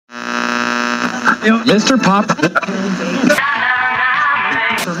Mr. Pop.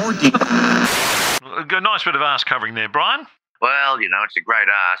 For more A nice bit of arse covering there, Brian. Well, it's a great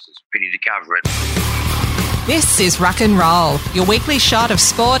arse. It's a pity to cover it. This is Rock and Roll, your weekly shot of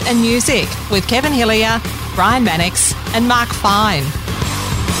sport and music with Kevin Hillier, Brian Mannix and Mark Fine.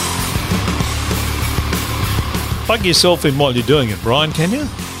 Plug yourself in while you're doing it, Brian, can you?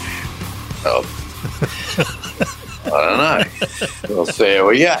 Oh. I don't know. We'll see how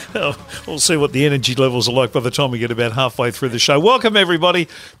we go. We'll see what the energy levels are like by the time we get about halfway through the show. Welcome, everybody,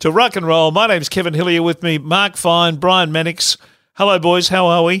 to Rock and Roll. My name's Kevin Hillier, with me, Mark Fine, Brian Mannix. Hello, boys. How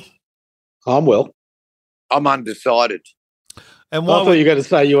are we? I'm well. I'm undecided. And I thought you were going to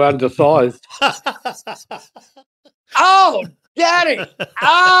say you were undersized. Oh, Daddy!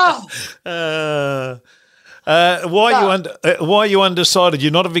 Oh! Why are you undecided?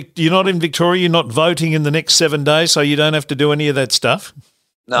 You're not in Victoria. You're not voting in the next 7 days, so you don't have to do any of that stuff.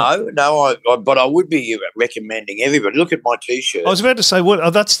 No, but I would be recommending everybody. Look at my T-shirt. I was about to say, what? Oh,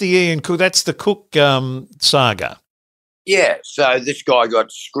 that's the Ian Cook. That's the Cook saga. Yeah. So this guy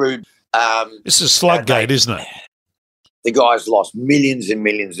got screwed. This is Sluggate, isn't it? The guy's lost millions and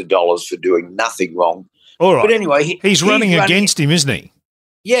millions of dollars for doing nothing wrong. All right. But anyway, he's running against him, isn't he?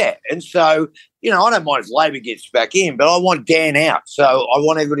 Yeah, and so, I don't mind if Labor gets back in, but I want Dan out. So I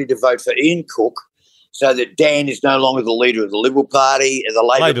want everybody to vote for Ian Cook so that Dan is no longer the leader of the Liberal Party, the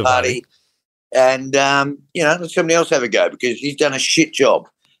Labor Party. And, let somebody else have a go because he's done a shit job.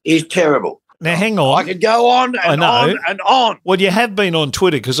 He's terrible. Now, hang on. I could go on and on and on. Well, you have been on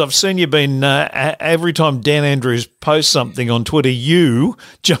Twitter because I've seen you've been, every time Dan Andrews posts something on Twitter, you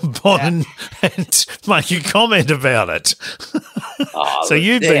jump on and make a comment about it. So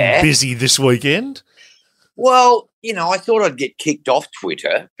you've been busy this weekend. Well, I thought I'd get kicked off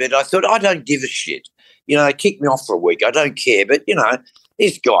Twitter, but I thought I don't give a shit. They kicked me off for a week. I don't care. But,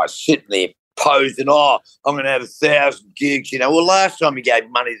 this guy's sitting there posing, I'm going to have 1,000 gigs. Well, last time he gave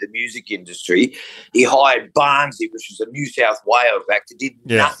money to the music industry, he hired Barnsley, which was a New South Wales act that did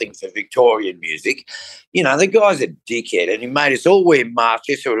nothing for Victorian music. The guy's a dickhead, and he made us all wear masks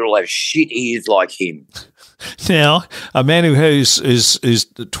just so we'd all have shit ears like him. Now, a man who has is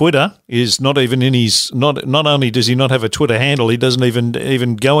Twitter is not even in his not only does he not have a Twitter handle, he doesn't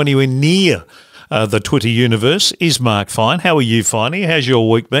even go anywhere near the Twitter universe, is Mark Fine. How are you, Finey? How's your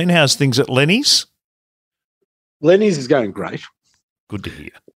week been? How's things at Lenny's? Lenny's is going great. Good to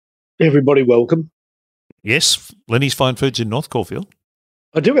hear. Everybody welcome. Yes, Lenny's Fine Foods in North Caulfield.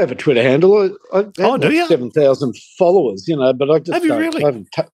 I do have a Twitter handle. I have do you? 7,000 followers, but I just have you really? I haven't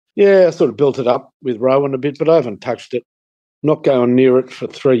I sort of built it up with Rowan a bit, but I haven't touched it. Not going near it for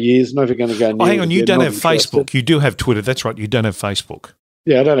 3 years. Never going to go near it. Hang on, you again. don't have Facebook. You do have Twitter. That's right. You don't have Facebook.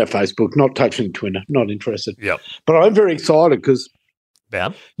 Yeah, I don't have Facebook. Not touching Twitter. Not interested. Yep. But I'm very excited because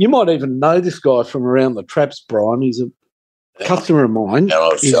About? You might even know this guy from around the traps, Brian. He's a customer of mine.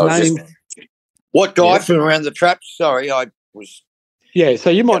 What guy from around the traps? Sorry, I was. Yeah, so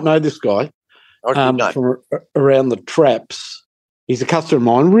you might know this guy I from around the traps. He's a customer of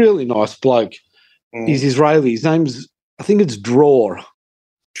mine. Really nice bloke. He's Israeli. His name's, I think it's Dror.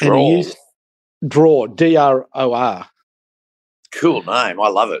 Dror, D-R-O-R. Cool name. I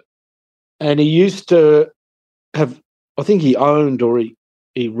love it. And he used to have, I think he owned or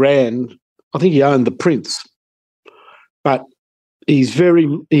he ran, I think he owned the Prince. But he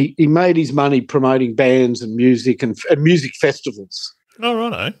made his money promoting bands and music and music festivals. Oh,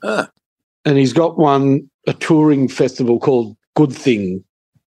 righto. And he's got a touring festival called Good Thing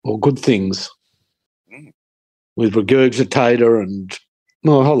or Good Things with Regurgitator and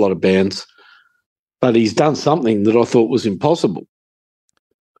a whole lot of bands. But he's done something that I thought was impossible.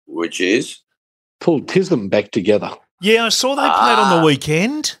 Which is? Pulled Tism back together. Yeah, I saw they played on the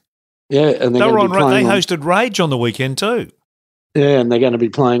weekend. Yeah, and they hosted Rage on the weekend too. Yeah, and they're going to be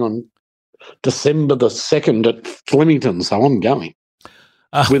playing on December the 2nd at Flemington, so I'm going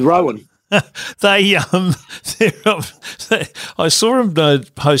with Rowan. I saw him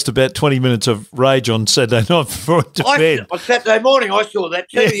post about 20 minutes of Rage on Saturday night before I went to bed. On Saturday morning, I saw that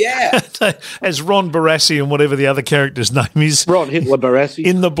too, yeah. As Ron Barassi and whatever the other character's name is. Ron Hitler Barassi.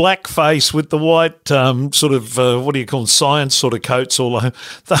 In the black face with the white sort of, what do you call them, science sort of coats all over.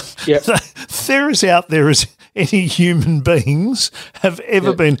 They're as out there as any human beings have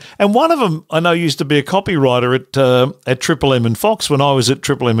ever been. And one of them I know used to be a copywriter at Triple M and Fox when I was at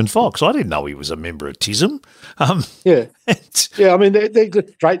Triple M and Fox. I didn't know he was a member of TISM. I mean, they're just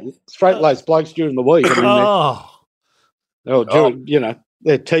straight-laced blokes during the week. I mean,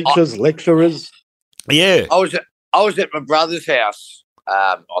 they're teachers, lecturers. Yeah. I was at my brother's house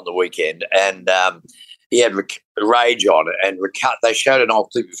on the weekend and he had Rage on it, and they showed an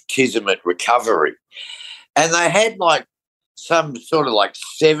old clip of Tism at Recovery, and they had like some sort of like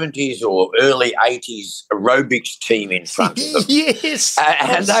 70s or early 80s aerobics team in front of them. Yes,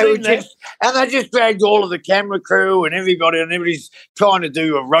 and they just dragged all of the camera crew and everybody's trying to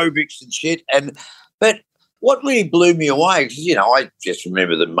do aerobics and shit. But what really blew me away, because, you know, I just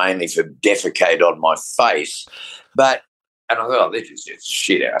remember them mainly for defecate on my face, and I thought, oh, this is just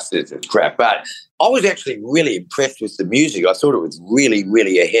shit house, this is crap. But I was actually really impressed with the music. I thought it was really,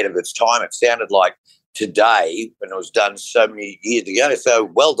 really ahead of its time. It sounded like today when it was done so many years ago. So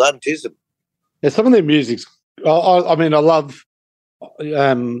well done, Tism. Yeah, some of their music's. I mean, I love.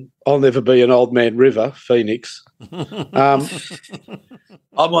 I'll Never Be an Old Man River, Phoenix. I'm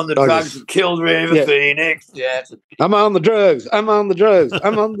on the drugs that killed River Phoenix. Yeah. I'm on the drugs. I'm on the drugs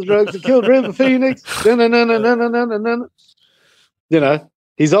that killed River Phoenix. No. You know,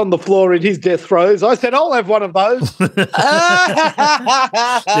 he's on the floor in his death throes. I said, I'll have one of those. They're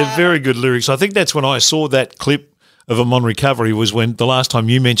very good lyrics. I think that's when I saw that clip of him on Recovery, was when the last time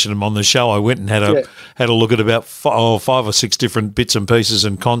you mentioned him on the show. I went and had a look at about 5 or 6 different bits and pieces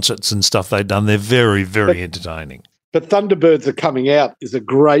and concerts and stuff they've done. They're very, very entertaining. But Thunderbirds Are Coming Out is a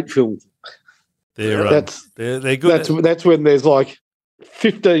great film. They're good. That's when there's like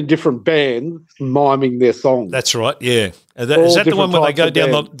 15 different bands miming their songs. That's right, yeah. Is that the one where they go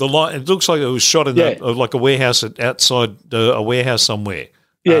down the line? It looks like it was shot in like a warehouse outside a warehouse somewhere.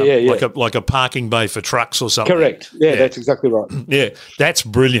 Yeah. Like a parking bay for trucks or something. Correct. Yeah, that's exactly right. Yeah, that's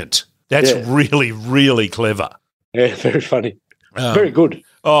brilliant. That's really, really clever. Yeah, very funny. Very good.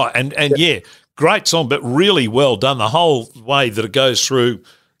 Oh, and great song, but really well done. The whole way that it goes through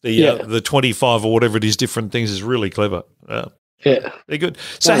the 25 or whatever it is, different things, is really clever. Yeah, they're good.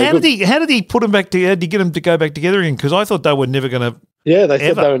 So how did he put them back together? Did he get them to go back together again? Because I thought they were never going to. Yeah, they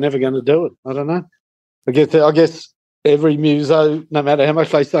said they were never going to do it. I don't know. I guess every muso, no matter how much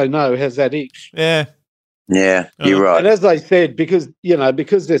they say no, has that itch. Yeah. Yeah, you're right. And as they said, because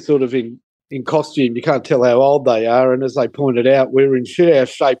they're sort of in costume, you can't tell how old they are. And as they pointed out, we were in shit house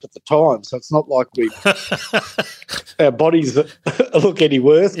shape at the time, so it's not like our bodies look any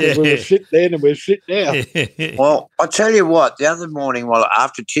worse, because we were shit then and we're shit now. Well, I tell you what, the other morning,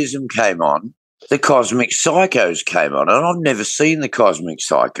 after Tism came on, the Cosmic Psychos came on, and I've never seen the Cosmic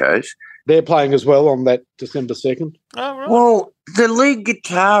Psychos. They're playing as well on that December 2nd. Oh, right. Well, the lead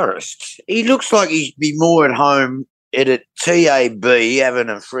guitarist, he looks like he'd be more at home at a TAB having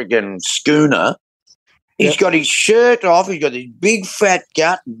a friggin' schooner. He's got his shirt off, he's got his big fat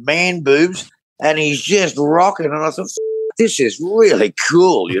gut and man boobs, and he's just rocking. And I thought, this is really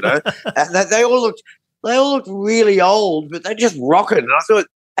cool, you know. And they all looked really old, but they're just rocking. And I thought,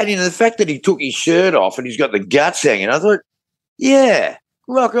 and the fact that he took his shirt off and he's got the guts hanging, I thought, yeah,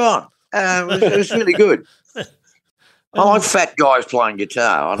 rock on. It was really good. I like fat guys playing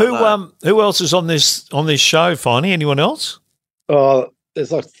guitar. Who else is on this show, Finey? Anyone else?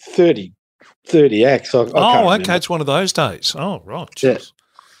 There's like 30 acts. I can't remember. It's one of those days. Oh, right. Yeah.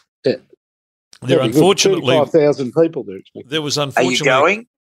 There unfortunately 35,000 people there. There was unfortunately. Are you going?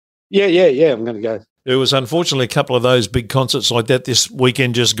 Yeah. I'm going to go. There was unfortunately a couple of those big concerts like that this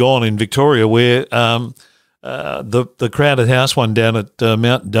weekend just gone in Victoria, where the Crowded House one down at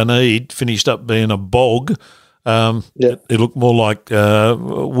Mount Dunedin finished up being a bog. It looked more like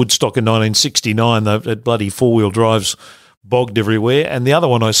Woodstock in 1969. They had bloody 4-wheel drives bogged everywhere. And the other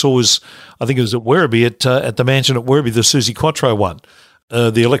one I saw was, I think it was at Werribee, at the mansion at Werribee, the Susie Quattro one,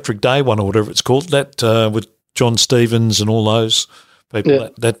 the Electric Day one or whatever it's called, that with John Stevens and all those people. Yeah.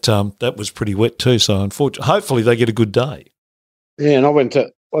 That was pretty wet too. So unfortunately, hopefully they get a good day. Yeah, and I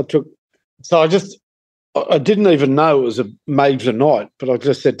didn't even know it was a major night, but I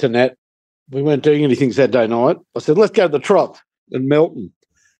just said to Nat, we weren't doing anything Saturday night. I said, let's go to the Trot in Melton,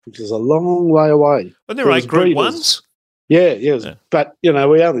 which is a long way away. And there were 8 Group 1s? Yeah. But, we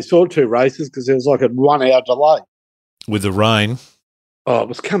only saw 2 races because there was like a 1-hour delay. With the rain. Oh, it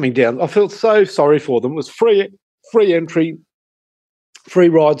was coming down. I felt so sorry for them. It was free entry, free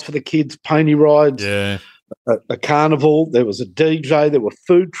rides for the kids, pony rides, a carnival. There was a DJ. There were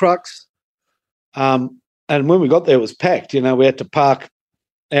food trucks. And when we got there, it was packed. We had to park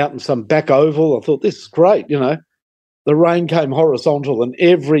out in some back oval. I thought, this is great, The rain came horizontal and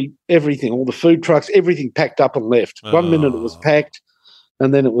everything, all the food trucks, everything packed up and left. 1 minute it was packed,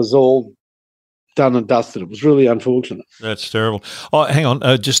 and then it was all done and dusted. It was really unfortunate. That's terrible. Oh, hang on,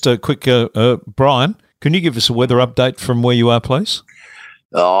 just a quick, Brian, can you give us a weather update from where you are, please?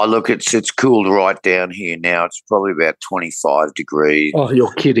 Oh, look, it's cooled right down here now. It's probably about 25 degrees. Oh,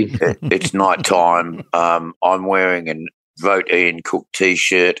 you're kidding. It's night time. I'm wearing an vote Ian Cook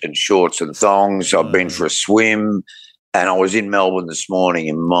T-shirt and shorts and thongs. I've been for a swim, and I was in Melbourne this morning,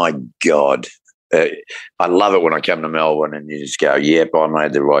 and my God, I love it when I come to Melbourne and you just go, yep, I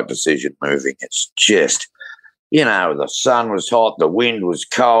made the right decision moving. It's just, the sun was hot, the wind was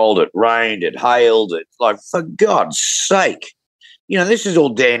cold, it rained, it hailed. It's like, for God's sake. This is all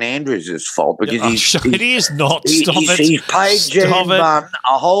Dan Andrews' fault because it is not. Stop it. He's paid Jan Bunn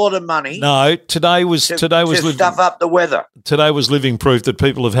a whole lot of money. No, today was stuff up the weather. Today was living proof that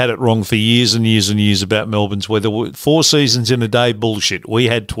people have had it wrong for years and years and years about Melbourne's weather. 4 seasons in a day, bullshit. We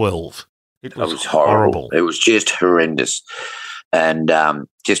had 12. It was horrible. It was just horrendous, and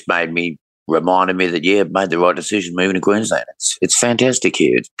just reminded me that made the right decision moving to Queensland. It's fantastic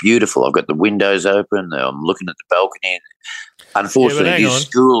here. It's beautiful. I've got the windows open. I'm looking at the balcony. Unfortunately, it is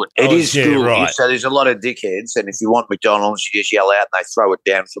school. It is school, right. So there's a lot of dickheads. And if you want McDonald's, you just yell out and they throw it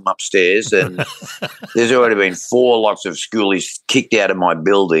down from upstairs. And there's already been 4 lots of schoolies kicked out of my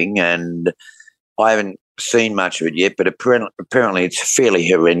building, and I haven't seen much of it yet. But apparently, it's fairly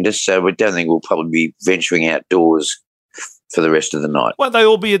horrendous. So we don't think we'll probably be venturing outdoors for the rest of the night. Won't they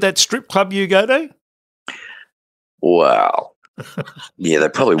all be at that strip club you go to? Wow. Yeah, they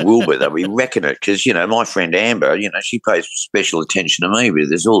probably will be. They'll be wrecking it because, my friend Amber, she pays special attention to me, but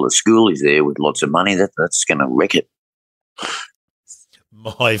there's all the schoolies there with lots of money. That's going to wreck it.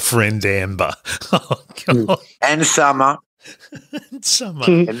 My friend Amber. Oh, God. And Summer.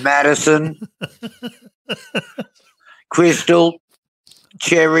 And Madison. Crystal.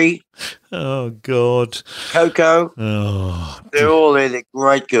 Cherry. Oh, God. Coco. Oh, they're all there. They're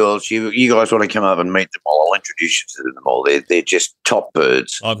great girls. You guys want to come up and meet them all? I'll introduce you to them all. They're just top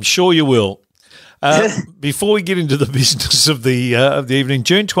birds. I'm sure you will. Before we get into the business of the evening,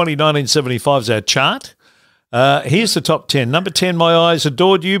 June 20, 1975 is our chart. Here's the top 10. Number 10, My Eyes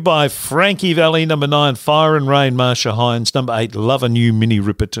Adored You by Frankie Valli. Number 9, Fire and Rain, Marsha Hines. Number 8, Lovin' You, Minnie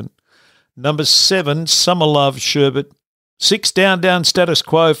Riperton. Number 7, Summer Love, Sherbet. 6, Down Down Status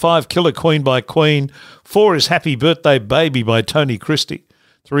Quo. 5, Killer Queen by Queen. 4 is Happy Birthday Baby by Tony Christie.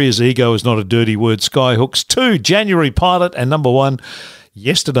 3 is Ego Is Not a Dirty Word, Skyhooks. 2, January Pilot. And number 1,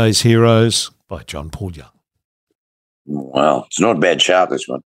 Yesterday's Heroes by John Paul Young. Wow, it's not a bad chart, this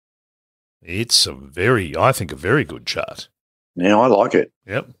one. It's a very good chart. Yeah, I like it.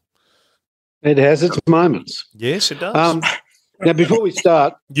 Yep. It has its moments. Yes, it does. Now, before we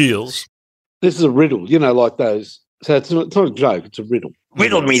start, Gills. This is a riddle, like those. So it's not a joke, it's a riddle.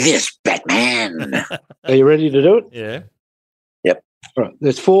 Riddle me this, Batman. Are you ready to do it? Yeah. Yep. All right.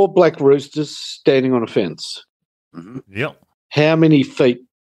 There's 4 black roosters standing on a fence. Mm-hmm. Yep. How many feet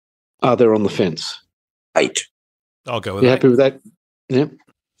are there on the fence? 8. I'll go with You 8. happy with that? Yep.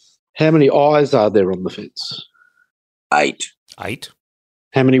 How many eyes are there on the fence? 8. 8.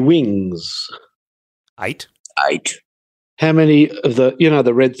 How many wings? 8. 8. How many of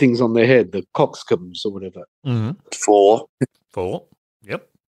the red things on their head, the cockscombs or whatever? Mm-hmm. 4. 4. Yep.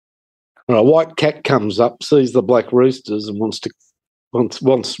 All right, a white cat comes up, sees the black roosters, and wants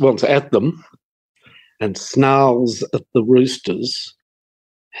at them, and snarls at the roosters.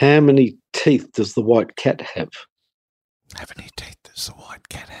 How many teeth does the white cat have? How many teeth does the white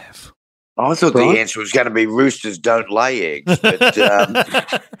cat have? I thought the answer was going to be roosters don't lay eggs, but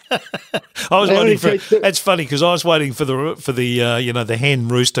I was waiting for. That's funny because I was waiting for the hen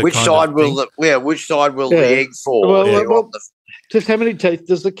rooster. Which side will the egg fall? Well, just how many teeth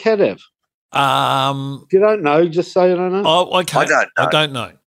does the cat have? If you don't know, just say you don't know. Oh, okay. I don't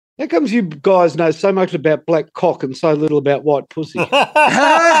know. How comes you guys know so much about black cock and so little about white pussy?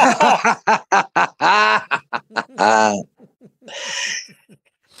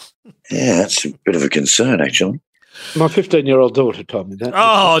 Yeah, that's a bit of a concern, actually. My 15-year-old daughter told me that.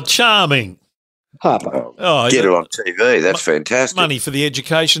 Oh, charming. Harper. Oh, get her on TV. That's fantastic. Money for the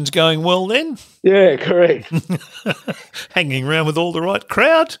education's going well then? Yeah, correct. Hanging around with all the right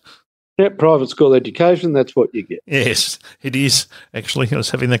crowd? Yep, private school education, that's what you get. Yes, it is. Actually, I was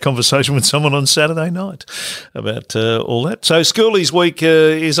having that conversation with someone on Saturday night about all that. So Schoolies Week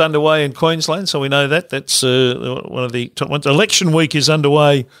is underway in Queensland, so we know that. That's one of the top ones. Election Week is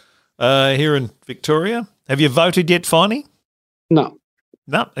underway here in Victoria. Have you voted yet, Finey? No.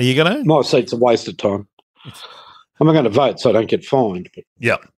 No? Are you going to? My seat's a waste of time. I'm not going to vote so I don't get fined. But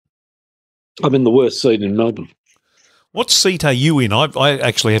yeah. I'm in the worst seat in Melbourne. What seat are you in? I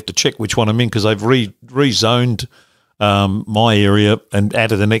actually have to check which one I'm in because they've rezoned my area and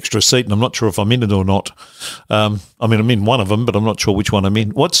added an extra seat, and I'm not sure if I'm in it or not. I'm in one of them, but I'm not sure which one I'm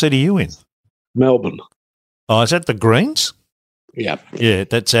in. What seat are you in? Melbourne. Oh, is that the Greens? Yeah. Yeah,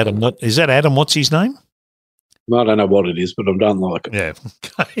 that's Adam. Is that Adam? What's his name? I don't know what it is, but I don't like it. Yeah.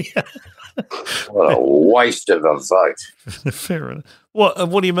 Okay. What a waste of a vote. Fair enough.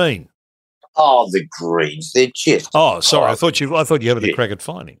 What do you mean? Oh, the Greens. They're just... Oh, sorry. I thought you had a crack at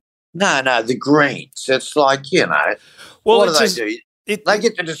finding. No, the Greens. It's like, Well, what do they do? They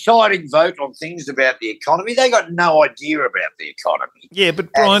get the deciding vote on things about the economy. They got no idea about the economy. Yeah,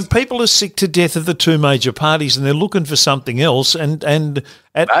 but Brian, people are sick to death of the two major parties, and they're looking for something else. And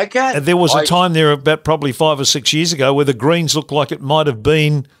there was a time there about probably 5 or 6 years ago where the Greens looked like it might have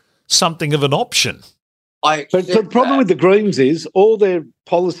been something of an option. But the problem with the Greens is all their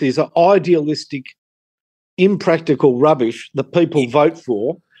policies are idealistic, impractical rubbish that people vote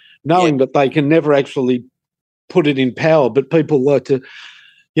for, knowing that they can never actually put it in power, but people like to,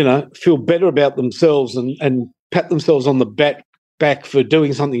 feel better about themselves and pat themselves on the back for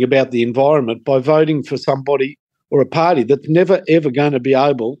doing something about the environment by voting for somebody or a party that's never, ever going to be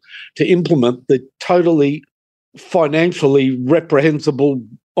able to implement the totally financially reprehensible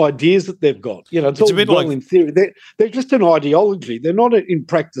ideas that they've got. It's all well in theory. They're just an ideology. They're not in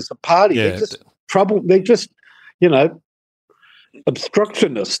practice a party. Yeah. They're just trouble. They're just,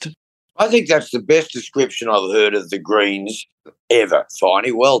 obstructionist. I think that's the best description I've heard of the Greens ever,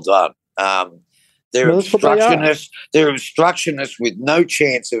 Finey. Well done. They're obstructionists. They're obstructionists with no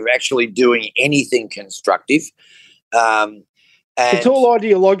chance of actually doing anything constructive. And it's all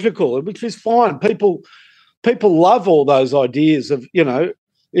ideological, which is fine. People love all those ideas of,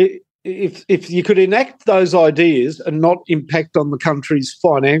 if you could enact those ideas and not impact on the country's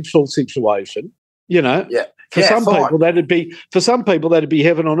financial situation, For some people that'd be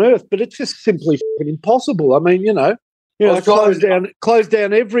heaven on earth, but it's just simply impossible. I mean, close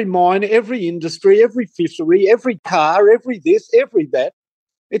down every mine, every industry, every fishery, every car, every this, every that.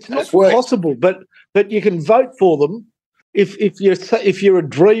 It's not possible, but you can vote for them if you're a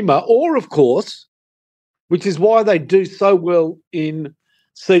dreamer, or of course, which is why they do so well in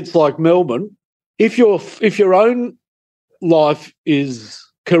seats like Melbourne. If your own life is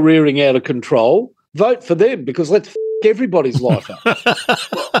careering out of control, vote for them, because let's everybody's life up.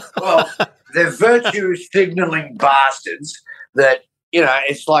 Well, they're virtue signalling bastards that,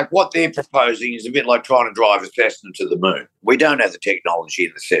 it's like what they're proposing is a bit like trying to drive a Cessna to the moon. We don't have the technology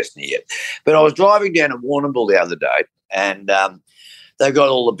in the Cessna yet. But I was driving down to Warrnambool the other day, and they've got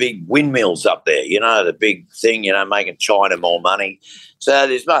all the big windmills up there, the big thing, making China more money. So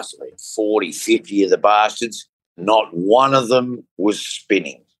there's must have been 40, 50 of the bastards. Not one of them was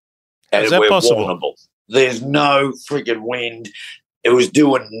spinning. And is that possible? There's no freaking wind. It was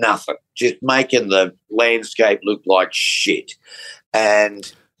doing nothing, just making the landscape look like shit.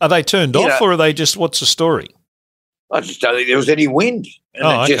 And are they turned off, or are they just? What's the story? I just don't think there was any wind.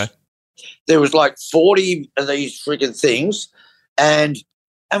 And okay. There was like 40 of these freaking things, and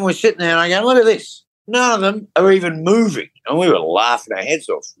we're sitting there and I go, look at this. None of them are even moving. And we were laughing our heads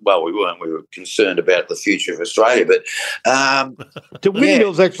off. Well, we weren't. We were concerned about the future of Australia. But do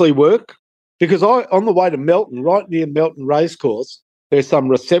windmills actually work? Because on the way to Melton, right near Melton Racecourse, there's some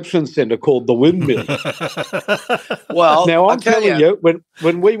reception centre called the Windmill. Well, now I'm telling you,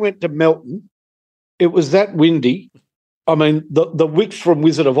 when we went to Melton, it was that windy. I mean, the witch from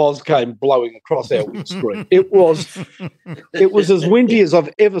Wizard of Oz came blowing across our windscreen. It was as windy as I've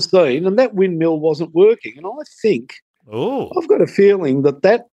ever seen, and that windmill wasn't working. And I think I've got a feeling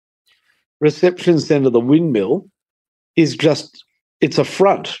that reception centre, the Windmill, is just. It's a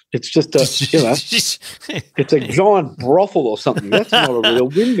front. It's just it's a giant brothel or something. That's not a real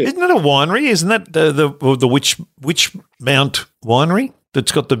windmill. Isn't that a winery? Isn't that the Witch Mount Winery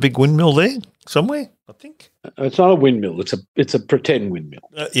that's got the big windmill there somewhere? I think it's not a windmill. It's a pretend windmill.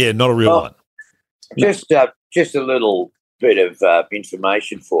 Yeah, not a real one. Just a little bit of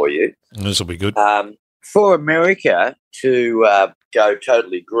information for you. This will be good. For America to go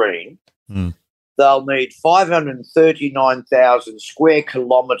totally green. They'll need 539,000 square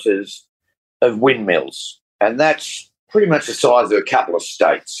kilometres of windmills, and that's pretty much the size of a couple of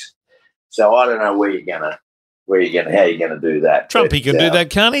states. So I don't know how you're gonna do that. Trumpy can do that,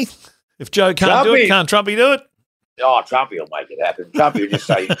 can't he? If Joe can't do it, can't Trumpy do it? Oh, Trumpy will make it happen. Trumpy will just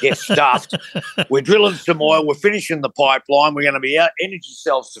say, get stuffed. We're drilling some oil. We're finishing the pipeline. We're going to be energy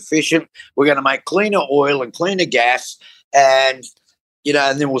self-sufficient. We're going to make cleaner oil and cleaner gas, and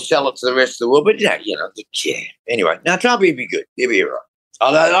and then we'll sell it to the rest of the world. But, Anyway, now Trumpy will be good. He'll be all right.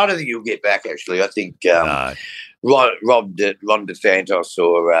 I don't think he'll get back, actually. I think Ron DeSantis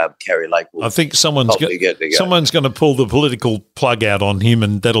or Kerry Lake will. I think someone's going to pull the political plug out on him,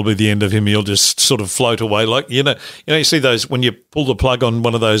 and that'll be the end of him. He'll just sort of float away. Like, you see those when you pull the plug on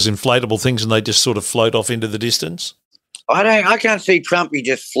one of those inflatable things and they just sort of float off into the distance? I can't see Trumpy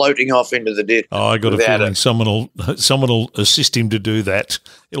just floating off into the distance. Oh, I got a feeling someone will assist him to do that.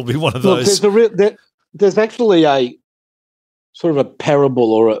 It'll be one of those. Look, there's actually a sort of a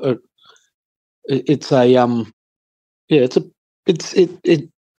parable, or I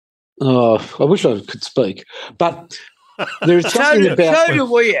wish I could speak, but there's something about. So do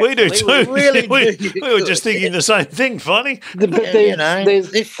we. We do too. We really we were just thinking the same thing. Funny, but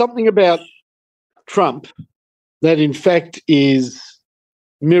there's something about Trump that, in fact,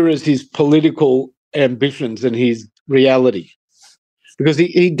 mirrors his political ambitions and his reality, because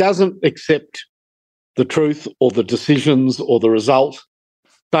he doesn't accept the truth or the decisions or the result,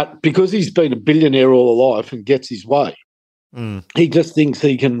 but because he's been a billionaire all his life and gets his way, he just thinks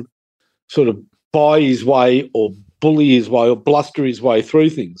he can sort of buy his way or bully his way or bluster his way through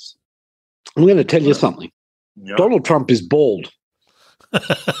things. I'm going to tell you something. Yeah. Donald Trump is bald.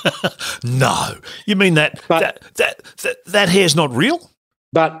 No, you mean that hair's not real?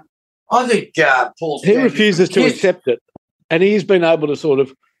 But I think Paul he refuses to accept it, and he's been able to sort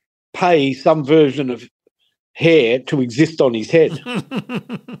of pay some version of hair to exist on his head.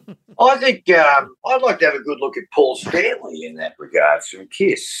 I think I'd like to have a good look at Paul Stanley in that regard from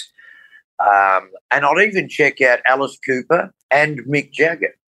Kiss. And I'd even check out Alice Cooper and Mick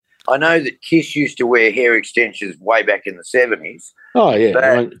Jagger. I know that Kiss used to wear hair extensions way back in the 70s. Oh, yeah.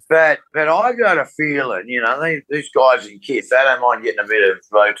 But I got a feeling, these guys in Kiss, they don't mind getting a bit of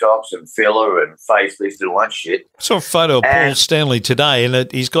Botox and filler and facelift and all that shit. I saw a photo of Paul Stanley today,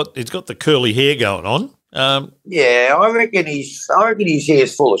 and he's got the curly hair going on. Yeah, I reckon his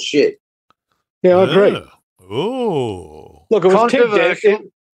hair's full of shit. Yeah, I agree. Oh. Look,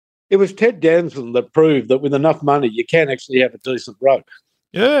 it was Ted Danson that proved that with enough money you can actually have a decent rope.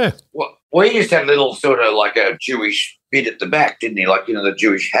 Yeah. Well, we used to have a little sort of like a Jewish bit at the back, didn't he? Like, the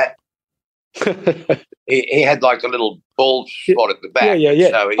Jewish hat. he had like a little bald spot at the back. Yeah.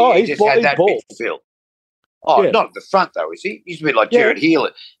 So he just had that bit to fill. Oh, not at the front, though, is he? He's a bit like Jared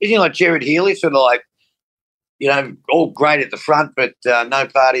Healy. Isn't he like Jared Healy? Sort of like, all great at the front, but no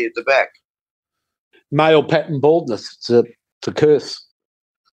party at the back. Male pattern baldness. It's a curse.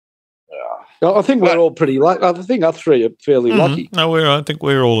 I think we're all pretty lucky. I think us three are fairly lucky. No, I think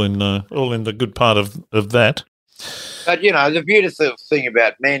we're all in the good part of that. But the beautiful thing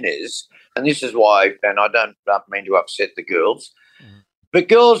about men is, and this is why, and I don't mean to upset the girls, but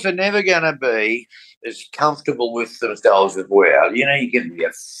girls are never going to be as comfortable with themselves as we are. You can be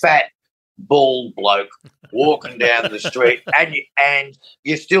a fat, bald bloke walking down the street, and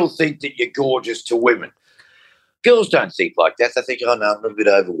you still think that you're gorgeous to women. Girls don't think like that. They think, I'm a little bit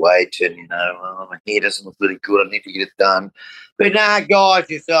overweight and, my hair doesn't look really good. I need to get it done. But guys,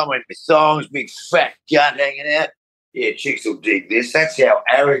 if someone with songs, big fat gut hanging out, yeah, chicks will dig this. That's how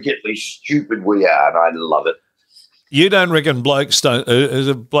arrogantly stupid we are, and I love it. You don't reckon blokes aren't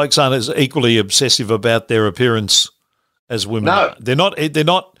as equally obsessive about their appearance as women are? They're not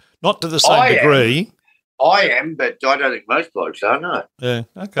to the same degree. I am, but I don't think most blokes are, no. Yeah,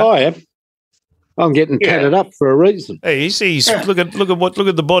 okay. I am. I'm getting tatted up for a reason. Hey, look at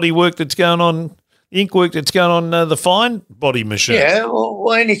the body work that's going on, ink work that's going on the fine body machine. Yeah,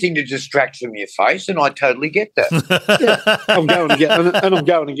 well, anything to distract from your face, and I totally get that. I'm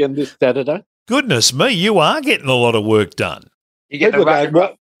going again this Saturday. Goodness me, you are getting a lot of work done. People go,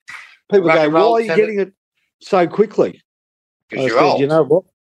 why are you getting it so quickly? Because you're old. You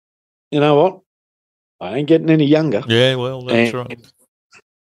know what? I ain't getting any younger. Yeah, well, that's right.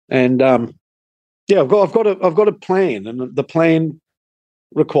 And I've got a plan, and the plan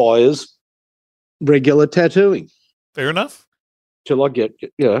requires regular tattooing. Fair enough. Till I get,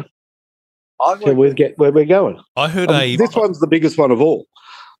 till we get where we're going. I heard this one's the biggest one of all.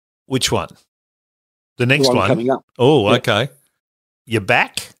 Which one? The next one coming up. Oh, okay. Your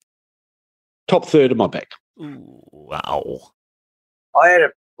back? Top third of my back. Ooh, wow. I had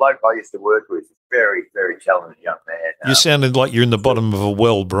a bloke I used to work with, very, very talented young man. You sounded like you're in the bottom of a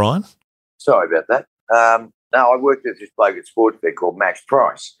well, Brian. Sorry about that. I worked with this bloke at Sportsbet called Max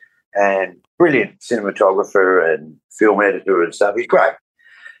Price, and brilliant cinematographer and film editor and stuff. He's great.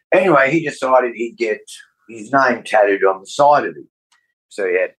 Anyway, he decided he'd get his name tattooed on the side of him. So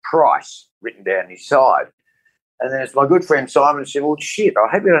he had Price written down his side. And then it's my good friend Simon said, well, shit, I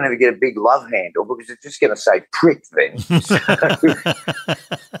hope you don't ever get a big love handle because it's just going to say prick then.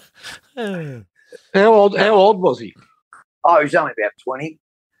 How old was he? Oh, he was only about 20.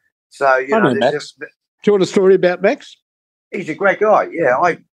 So, Max. Do you want a story about Max? He's a great guy. Yeah,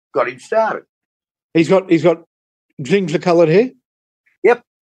 I got him started. He's got ginger coloured hair? Yep.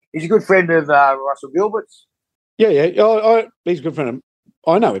 He's a good friend of Russell Gilbert's. Yeah. He's a good friend of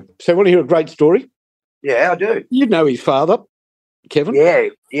I know him. So, want to hear a great story? Yeah, I do. You know his father, Kevin? Yeah,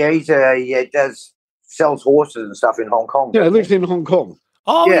 sells horses and stuff in Hong Kong. Yeah, he lives in Hong Kong.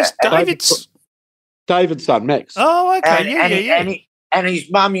 Oh, Yeah, he's David's. David's son, Max. Oh, okay. And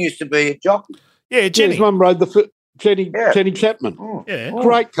his mum used to be a jockey. Yeah, Jenny. His mum rode Jenny Chapman. Yeah.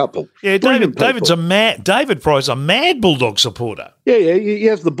 Great couple. Yeah, Brilliant David Price, a mad Bulldog supporter. Yeah, he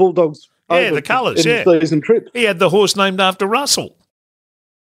has the Bulldogs. Yeah, the colours, in the season trip. He had the horse named after Russell.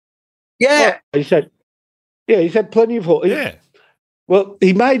 Yeah. Oh, he's had plenty of horses. Yeah. Well,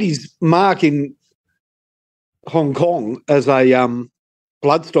 he made his mark in Hong Kong as a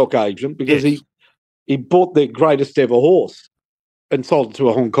bloodstock agent because he bought their greatest ever horse and sold it to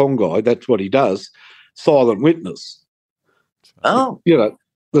a Hong Kong guy. That's what he does. Silent Witness. Oh. You know,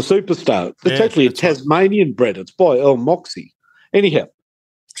 the superstar. It's actually a Tasmanian bred. It's by Earl Moxie. Anyhow.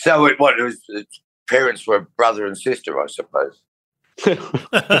 So its parents were brother and sister, I suppose.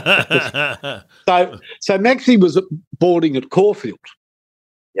 So Maxie was boarding at Caulfield.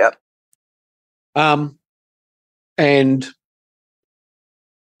 Yep. And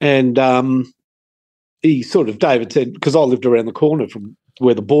he sort of, David said, because I lived around the corner from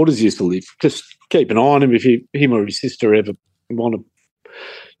where the Borders used to live, just keep an eye on him if him or his sister ever want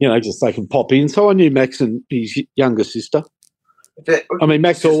to, just they can pop in. So I knew Max and his younger sister. I mean,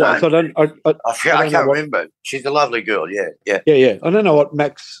 Max always. I can't remember. She's a lovely girl. Yeah. I don't know what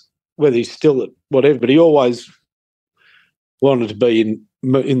Max, whether he's still at whatever, but he always wanted to be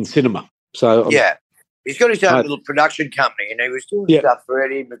in cinema. So yeah, he's got his own little production company, and he was doing stuff for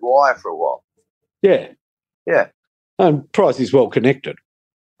Eddie Maguire for a while. Yeah. And Price is well connected.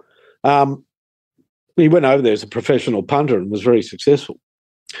 He went over there as a professional punter and was very successful.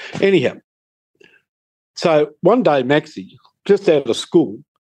 Anyhow, so one day Maxie, just out of school,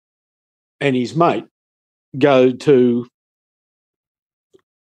 and his mate go to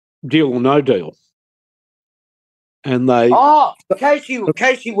Deal or No Deal. And they... Oh,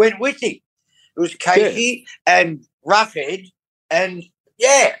 Casey went with him. It was Casey and Roughhead and...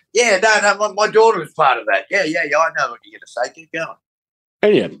 Yeah, no, my daughter was part of that. Yeah, I know what you're going to say. Keep going.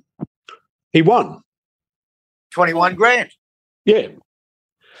 Anyhow, he won. 21 grand. Yeah.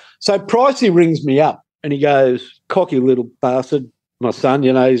 So Pricey rings me up and he goes, cocky little bastard, my son,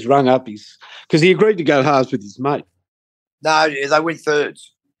 he's rung up. Because he agreed to go halves with his mate. No, they went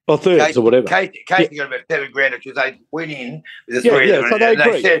thirds. Or thirds or whatever. Casey got about 7 grand because they went in with the three of them. So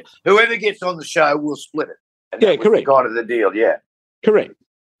they said, whoever gets on the show, we'll split it. And that was correct. Kind of the deal, yeah. Correct.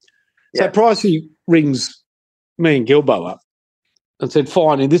 So Pricey rings me and Gilbo up and said,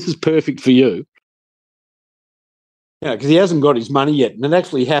 fine, and this is perfect for you. Because he hasn't got his money yet. And it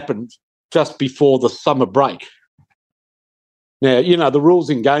actually happened just before the summer break. Now, the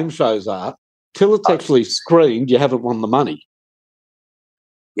rules in game shows are, till it's actually screened, you haven't won the money.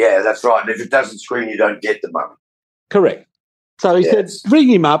 Yeah, that's right. And if it doesn't screen, you don't get the money. Correct. So he said, ring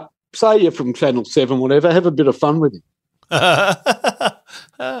him up, say you're from Channel 7, whatever, have a bit of fun with him. So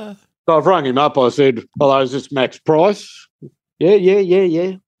I've rung him up. I said, hello, is this Max Price? Yeah.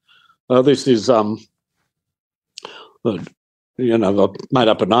 This is, I've made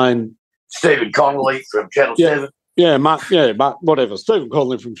up a name. Stephen Connolly from Channel 7. Yeah, Mark, whatever. Stephen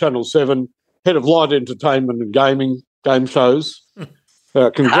Connolly from Channel 7, head of light entertainment and game shows.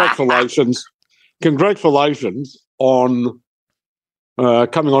 Congratulations. Congratulations on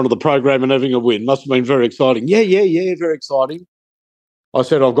coming onto the program and having a win. Must have been very exciting. Yeah, very exciting. I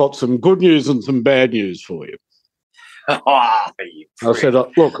said, I've got some good news and some bad news for you. I said,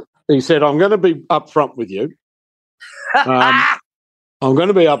 look, he said, I'm going to be upfront with you.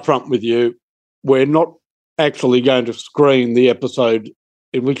 We're not actually going to screen the episode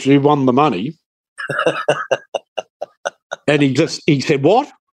in which you won the money. And he said, what?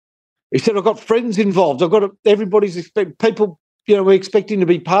 He said, I've got friends involved. Everybody's people, we're expecting to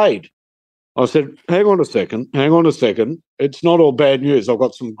be paid. I said, hang on a second. It's not all bad news. I've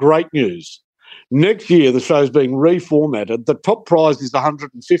got some great news. Next year, the show's being reformatted. The top prize is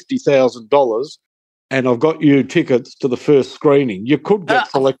 $150,000, and I've got you tickets to the first screening. You could get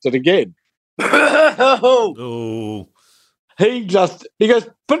selected again. Oh. He goes,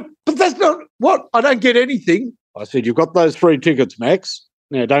 but that's not what? I don't get anything. I said, you've got those free tickets, Max.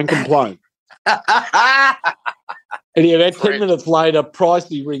 Now, don't complain. And about 10 minutes later,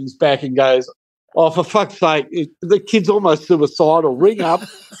 Pricey rings back and goes, oh, for fuck's sake, the kid's almost suicidal. Ring up.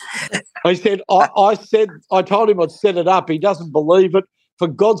 I said, I told him I'd set it up. He doesn't believe it. For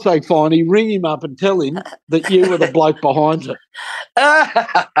God's sake, Finey, ring him up and tell him that you were the bloke behind it.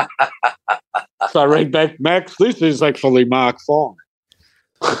 So I rang back, Max, this is actually Mark Fine.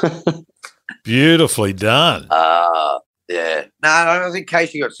 Beautifully done. Yeah. No, I think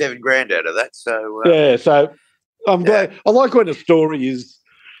Casey got $7,000 out of that. So yeah, so I'm glad. I like when a story is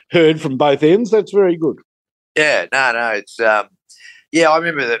heard from both ends. That's very good. Yeah, no, it's yeah. I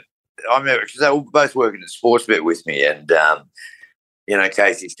remember because they were both working at Sportsbet with me, and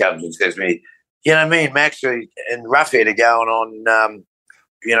Casey comes and says to me, me and Max and Roughhead are going on,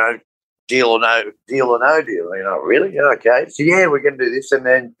 deal or no deal. Really? Yeah, okay. So yeah, we're going to do this, and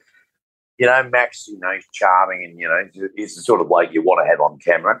then Max, he's charming, and he's the sort of bloke you want to have on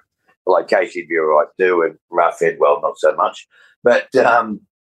camera. Like Casey'd be all right too, and Roughhead, well, not so much, but. Yeah,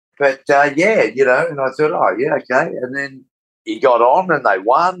 and I thought, oh, yeah, okay. And then he got on and they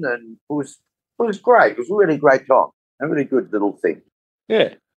won, and it was great. It was a really great time. A really good little thing.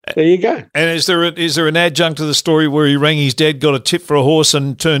 Yeah, there you go. And is there an adjunct to the story where he rang his dad, got a tip for a horse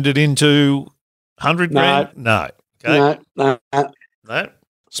and turned it into $100,000? No. Okay. No.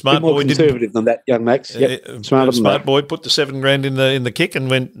 Smart more boy conservative than that, young Max. Yep. Smart boy put the $7,000 in the kick and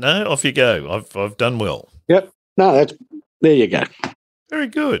went, no, off you go. I've done well. Yep. No, there you go. Very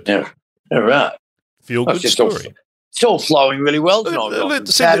good. Yeah. All right. Feel good story. It's all flowing really well tonight.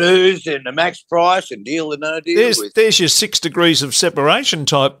 Tattoos and the Max Price and Deal or No Deal. There's your 6 degrees of separation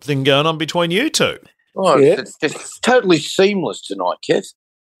type thing going on between you two. Oh, yeah. It's totally seamless tonight, Kev. Is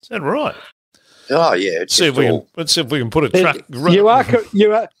that right? Oh yeah. Let's see if we can put a truck. You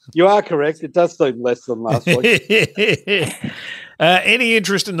are correct. It does seem less than last week. Any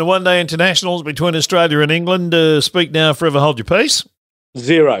interest in the one-day internationals between Australia and England? Speak now, forever hold your peace.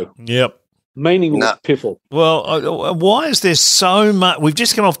 0. Yep. Meaningless piffle. Well, why is there so much? We've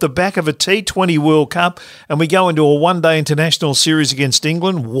just come off the back of a T20 World Cup and we go into a one-day international series against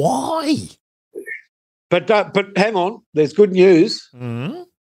England. Why? But hang on. There's good news. Mm-hmm.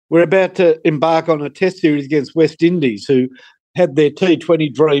 We're about to embark on a test series against West Indies, who had their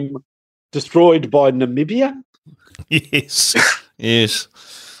T20 dream destroyed by Namibia. Yes.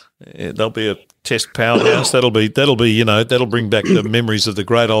 Yeah, there'll be a test powerhouse. That'll bring back the memories of the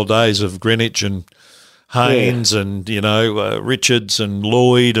great old days of Greenwich and Haynes and Richards and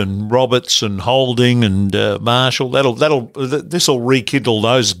Lloyd and Roberts and Holding and Marshall. This will rekindle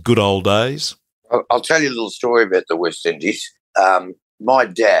those good old days. I'll tell you a little story about the West Indies. My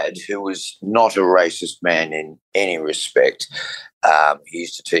dad, who was not a racist man in any respect, he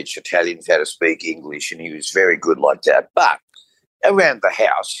used to teach Italians how to speak English, and he was very good like that. But around the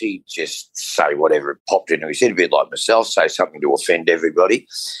house, he'd just say whatever popped into his head, a bit like myself, say something to offend everybody.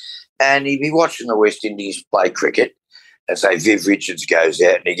 And he'd be watching the West Indies play cricket, and say Viv Richards goes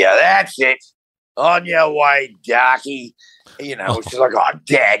out, and he'd go, "That's it, on your way, darky." It's just like, oh,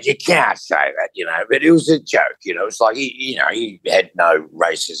 Dad, you can't say that, but it was a joke, It's like, he had no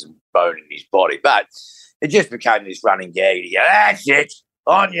racism bone in his body, but it just became this running gag. He'd go, "That's it,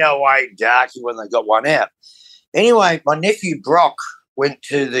 on your way, darky," when they got one out. Anyway, my nephew Brock went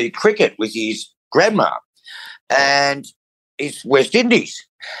to the cricket with his grandma, and it's West Indies,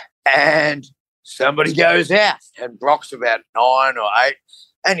 and somebody goes out, and Brock's about 9 or 8,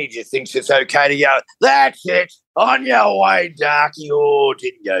 and he just thinks it's okay to go, "That's it, on your way, darky." Oh,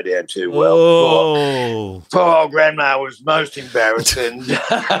 didn't go down too well. Oh. Poor grandma was most embarrassed, and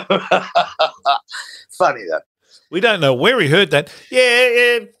funny though. We don't know where he heard that.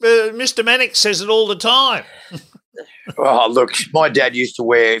 Mr. Mannix says it all the time. Oh, look, my dad used to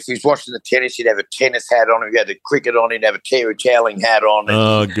wear, if he was watching the tennis, he'd have a tennis hat on. If he had the cricket on, he'd have a terry-toweling hat on.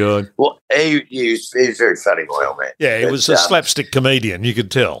 Oh, God. Well, he was very funny, my old man. Yeah, he was a slapstick comedian, you could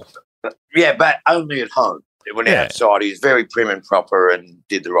tell. Yeah, but only at home. When outside, he was very prim and proper and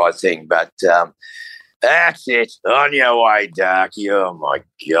did the right thing. But that's it, on your way, darky. Oh, my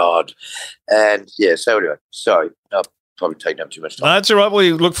God. And, so anyway, sorry. I've probably taken up too much time. No, that's all right.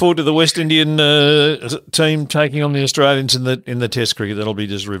 We look forward to the West Indian team taking on the Australians in the Test cricket. That'll be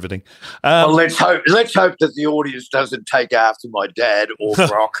just riveting. Well, let's hope that the audience doesn't take after my dad or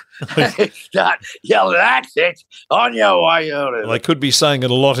Brock and start yelling, "That's it, on your way." Well, they could be saying it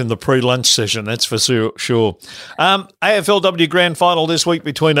a lot in the pre-lunch session, that's for sure. AFLW Grand Final this week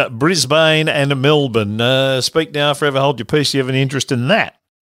between Brisbane and Melbourne. Speak now, forever hold your peace. Do you have any interest in that?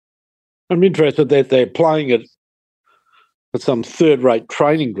 I'm interested that they're playing it at some third-rate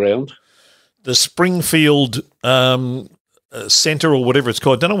training ground. The Springfield Centre or whatever it's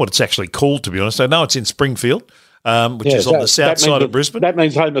called. I don't know what it's actually called, to be honest. I know it's in Springfield, which is on the south side of Brisbane. That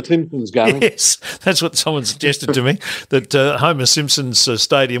means Homer Simpson's going. Yes, that's what someone suggested to me, that Homer Simpson's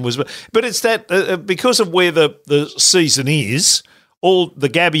stadium was. But it's that because of where the season is, all the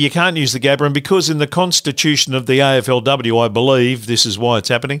Gabba, you can't use the Gabba, and because in the constitution of the AFLW, I believe this is why it's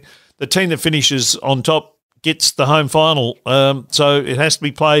happening, the team that finishes on top gets the home final, so it has to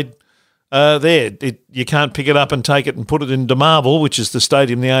be played You can't pick it up and take it and put it into Marvel, which is the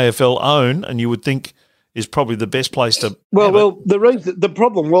stadium the AFL own, and you would think is probably the best place to. The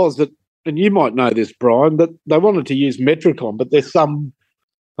problem was that, and you might know this, Brian, that they wanted to use Metricon, but there's some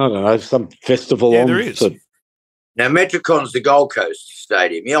festival on. There is. Now, Metricon's the Gold Coast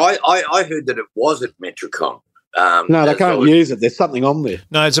Stadium. Yeah, I heard that it was at Metricon. No, they can't use it. There's something on there.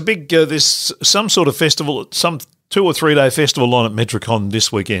 No, it's a big. There's some sort of festival, some 2 or 3 day festival on at Metricon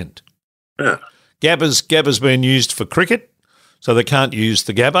this weekend. Yeah. Gabba's been used for cricket, so they can't use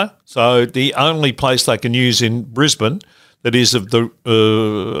the Gabba. So the only place they can use in Brisbane that is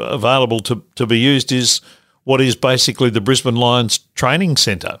available to be used is what is basically the Brisbane Lions training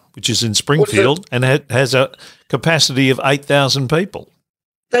centre, which is in Springfield and has a capacity of 8,000 people.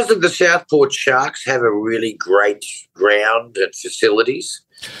 Doesn't the Southport Sharks have a really great ground and facilities?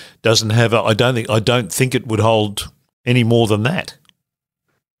 Doesn't have. I don't think it would hold any more than that.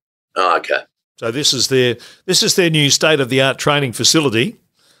 Oh, okay. So this is their new state of the art training facility,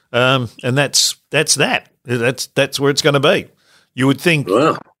 and that's that. That's where it's going to be. You would think.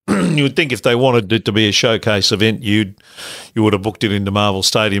 Wow. You would think if they wanted it to be a showcase event, you would have booked it into Marvel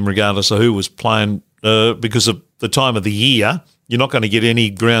Stadium, regardless of who was playing, because of the time of the year. You're not going to get any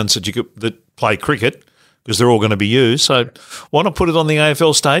grounds that play cricket because they're all going to be used. So why not put it on the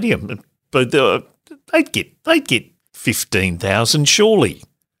AFL Stadium? But they'd get 15,000 surely.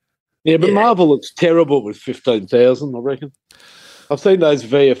 Yeah, but Marvel looks terrible with 15,000, I reckon. I've seen those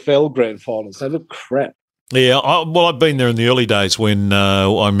VFL grand finals. They look crap. Yeah, I've been there in the early days when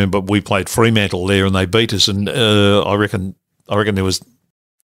I remember we played Fremantle there and they beat us, and I reckon there was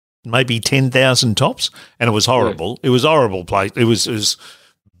maybe 10,000 tops, and it was horrible. Yeah. It was a horrible place. It was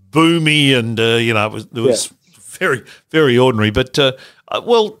boomy, and it was very, very ordinary. But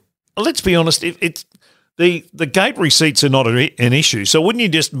let's be honest. It's the gate receipts are not an issue. So wouldn't you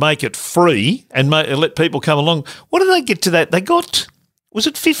just make it free and let people come along? What did they get to that? They got. Was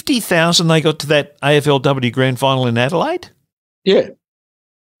it 50,000 they got to that AFLW grand final in Adelaide? Yeah.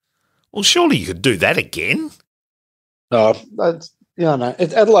 Well, surely you could do that again. No,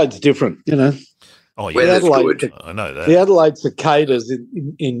 Adelaide's different, you know. Oh, yeah. Adelaide, I know that. The Adelaide cicadas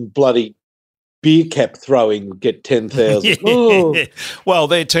in bloody beer cap throwing would get 10,000. Yeah. Oh. Well,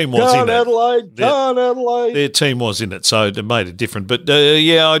 their team was in it. Adelaide. Their team was in it, so it made it different. But,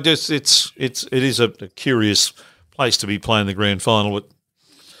 it is a curious place to be playing the grand final with.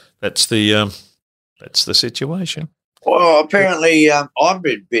 That's the situation. Well, apparently, I've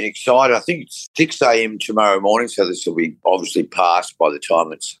been excited. I think it's 6 a.m. tomorrow morning, so this will be obviously past by the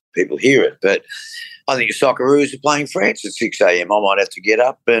time people hear it. But I think the Socceroos are playing France at 6 a.m. I might have to get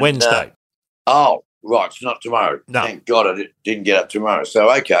up. And, Wednesday. Right, it's not tomorrow. No. Thank God I didn't get up tomorrow.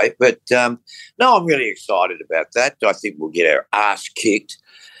 So, okay. But, no, I'm really excited about that. I think we'll get our ass kicked.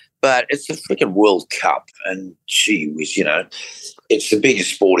 But it's the freaking World Cup, and gee whiz, it's the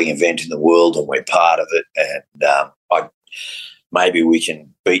biggest sporting event in the world, and we're part of it. And maybe we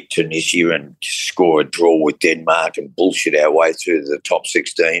can beat Tunisia and score a draw with Denmark and bullshit our way through the top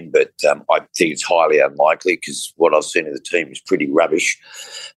 16. But I think it's highly unlikely because what I've seen of the team is pretty rubbish.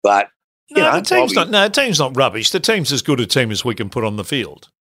 But the team's not rubbish. The team's as good a team as we can put on the field.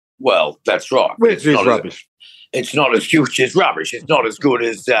 Well, that's right. Which is rubbish. It's not as huge as rubbish. It's not as good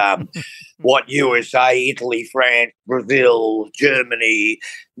as what USA, Italy, France, Brazil, Germany,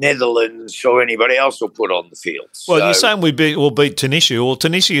 Netherlands, or anybody else will put on the field. Well, you're saying we'll beat Tunisia. Well,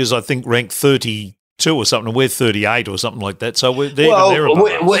 Tunisia is, I think, ranked 32 or something, and we're 38 or something like that. So we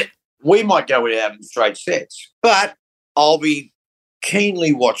might go without in straight sets. But I'll be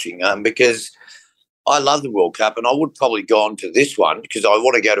keenly watching because I love the World Cup, and I would probably go on to this one because I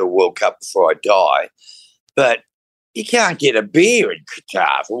want to go to a World Cup before I die. But you can't get a beer in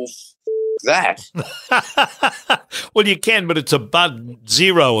Qatar. Well, that. Well, you can, but it's a Bud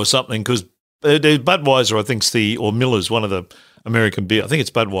Zero or something because Budweiser, I think, or Miller's one of the American beer. I think it's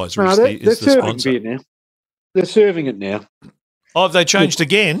Budweiser. No, they're serving beer now. They're serving it now. Oh, have they changed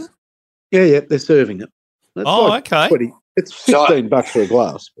again? Yeah, they're serving it. Okay. It's $15 for a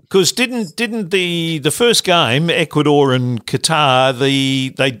glass. Because didn't the first game, Ecuador and Qatar,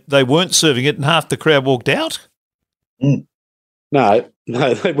 they weren't serving it and half the crowd walked out? Mm. No,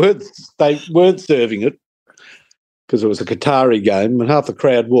 they weren't serving it because it was a Qatari game, and half the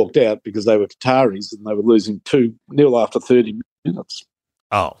crowd walked out because they were Qataris and they were losing 2-0 after 30 minutes.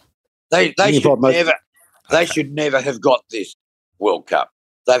 Oh, they should never have got this World Cup.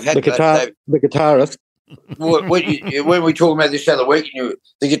 They've had the Qatarists. when we talking about this the other week,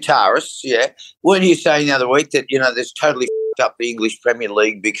 the guitarists, weren't you saying the other week that there's totally f***ed up the English Premier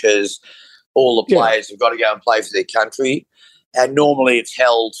League because all the players have got to go and play for their country, and normally it's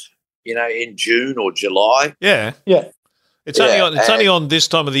held in June or July. Yeah. Yeah. It's only on this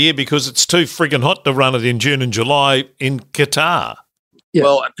time of the year because it's too friggin' hot to run it in June and July in Qatar. Yeah.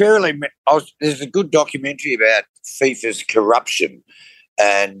 Well, apparently there's a good documentary about FIFA's corruption,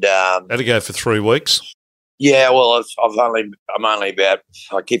 and That'll go for 3 weeks. yeah, well, I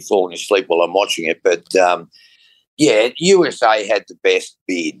keep falling asleep while I'm watching it, but USA had the best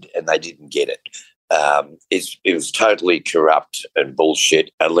bid and they didn't get it. It was totally corrupt and bullshit,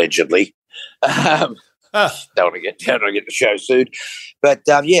 allegedly. Don't want to get the show sued, but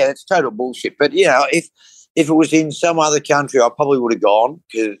it's total bullshit. But if it was in some other country, I probably would have gone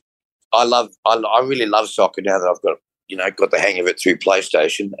because I really love soccer now that I've got the hang of it through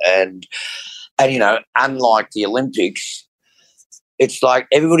PlayStation, and unlike the Olympics, it's like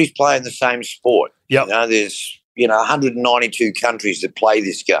everybody's playing the same sport. Yep. There's 192 countries that play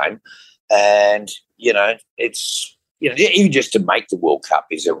this game, and it's even just to make the World Cup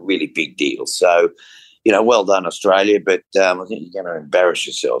is a really big deal. So. Well done, Australia, but I think you're going to embarrass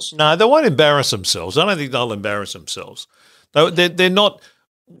yourselves. No, they won't embarrass themselves. I don't think they'll embarrass themselves. They're not.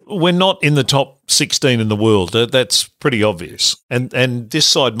 We're not in the top 16 in the world. That's pretty obvious. And this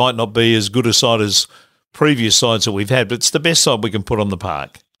side might not be as good a side as previous sides that we've had, but it's the best side we can put on the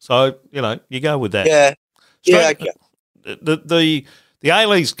park. So you go with that. Yeah, okay. The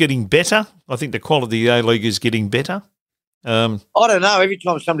A-League's getting better. I think the quality of the A-League is getting better. I don't know. Every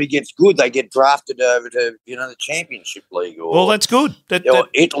time somebody gets good, they get drafted over to the Championship League or that's good. Or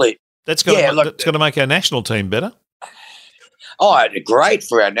Italy. That's going to make our national team better. Oh, great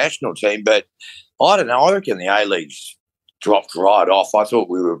for our national team, but I don't know. I reckon the A-League's dropped right off. I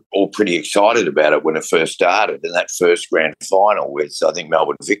thought we were all pretty excited about it when it first started, and that first grand final with I think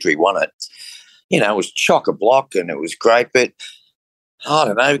Melbourne Victory won it. It was chock-a-block and it was great, but I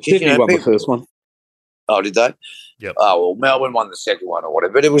don't know. Sydney won the first one. Oh, did they? Yep. Oh, well, Melbourne won the second one or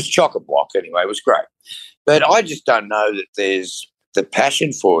whatever, but it was chock-a-block anyway. It was great. But I just don't know that there's the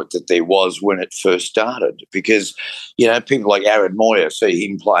passion for it that there was when it first started because, people like Aaron Moyer see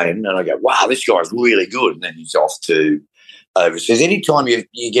him playing and I go, wow, this guy's really good. And then he's off to overseas. Anytime you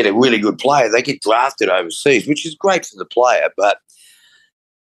get a really good player, they get drafted overseas, which is great for the player, but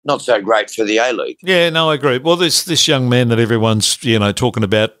not so great for the A-League. Yeah, no, I agree. Well, this young man that everyone's, talking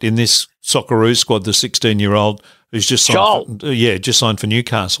about in this Socceroos squad, the 16-year-old who's just signed for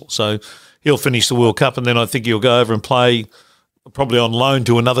Newcastle. So he'll finish the World Cup and then I think he'll go over and play probably on loan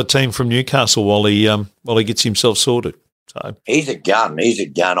to another team from Newcastle while he gets himself sorted. So he's a gun.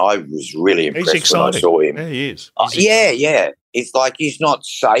 I was really impressed when I saw him. Yeah, he is. Yeah. It's like he's not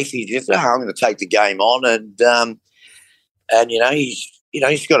safe. He's just, I'm going to take the game on, and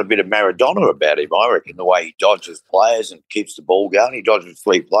he's got a bit of Maradona about him. I reckon the way he dodges players and keeps the ball going. He dodges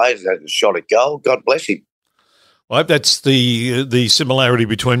 3 players, has a shot at goal. God bless him. I hope that's the similarity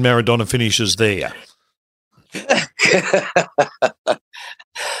between Maradona finishes there.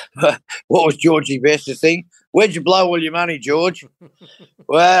 What was Georgie Best's thing? Where'd you blow all your money, George?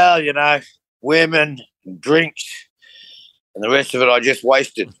 Well, women, and drinks, and the rest of it I just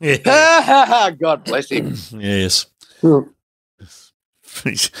wasted. Yeah. God bless him. Yes.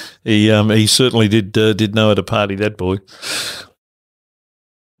 He certainly did know how to party, that boy.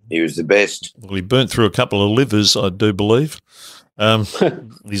 He was the best. Well, he burnt through a couple of livers, I do believe.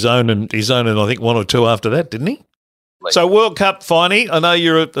 His own and I think 1 or 2 after that, didn't he? So World Cup, Finey, I know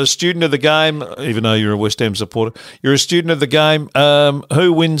you're a student of the game, even though you're a West Ham supporter. You're a student of the game.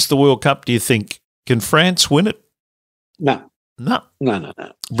 Who wins the World Cup, do you think? Can France win it? No. No. No.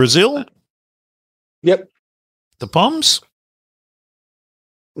 Brazil? Yep. The Poms?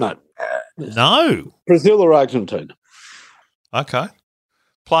 No. No. Brazil or Argentina? Okay.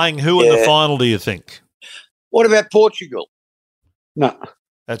 Playing who in the final, do you think? What about Portugal? No.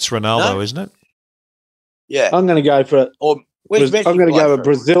 That's Ronaldo, isn't it? Yeah. I'm going to go for it. I'm going to go for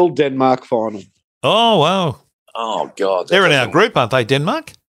Brazil-Denmark final. Oh, wow. Oh, God. They're in our group, aren't they,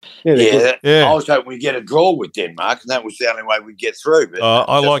 Denmark? Yeah. I was hoping we'd get a draw with Denmark, and that was the only way we'd get through. But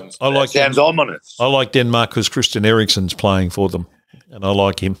I sounds ominous. I like Denmark because Christian Eriksen's playing for them, and I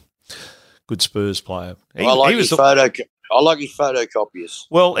like him. Good Spurs player. I like his photocopiers.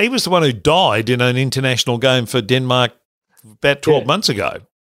 Well, he was the one who died in an international game for Denmark about 12 months ago.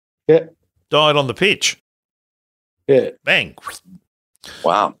 Yeah. Died on the pitch. Yeah. Bang.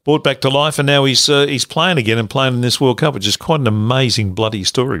 Wow. Brought back to life, and now he's playing again and playing in this World Cup, which is quite an amazing bloody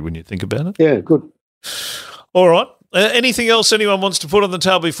story when you think about it. Yeah, good. All right. Anything else anyone wants to put on the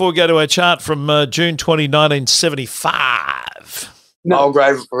table before we go to our chart from June 20, 1975? No.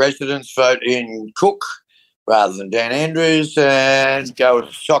 Mulgrave residents vote in Cook rather than Dan Andrews and go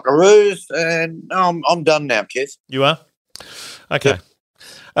with Socceroos. And I'm done now, Kev. You are? Okay. Yep.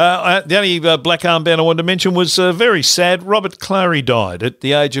 The only black armband I wanted to mention was very sad. Robert Clary died at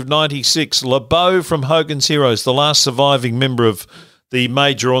the age of 96. LeBeau from Hogan's Heroes, the last surviving member of the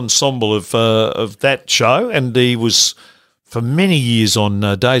major ensemble of that show, and he was for many years on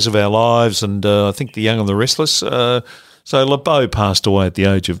Days of Our Lives and I think The Young and the Restless. So LeBeau passed away at the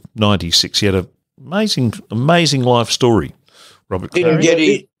age of 96. He had an amazing life story, Robert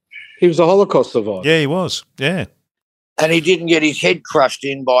Clary. He was a Holocaust survivor. Yeah, he was, yeah. And he didn't get his head crushed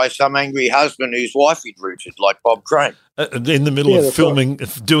in by some angry husband whose wife he'd rooted, like Bob Crane. In the middle of filming,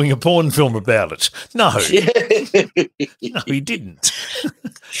 doing a porn film about it. No. No, he didn't.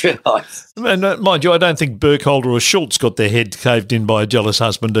 And mind you, I don't think Burkholder or Schultz got their head caved in by a jealous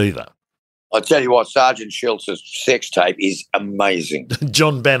husband either. I tell you what, Sergeant Schultz's sex tape is amazing.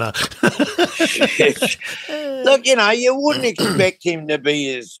 John Banner. Look, you wouldn't expect him to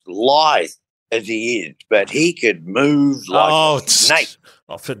be as lithe as he is, but he could move like a snake.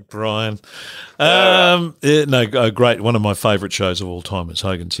 Off it, Brian. Great. One of my favourite shows of all time is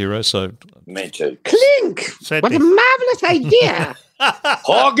Hogan's Heroes. So me too. Clink! What a marvellous idea!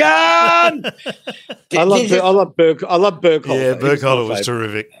 Hogan! I love Burkholder. Yeah, Burkholder was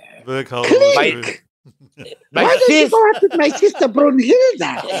terrific. Burkholder was terrific. Why don't you go out with my sister Brunhilde?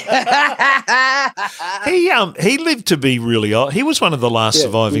 He lived to be really old. He was one of the last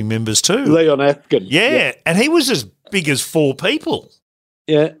surviving members too. Leon Afghan. Yeah, and he was as big as 4 people.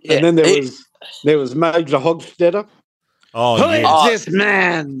 Yeah, and then there was Major Hogstetter. Oh, who is this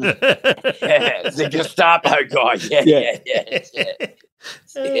man? The Gestapo guy. Yeah.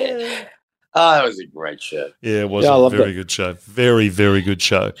 Oh, that was a great show. Yeah, it was a very good show. Very, very good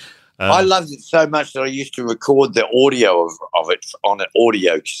show. I loved it so much that I used to record the audio of it on an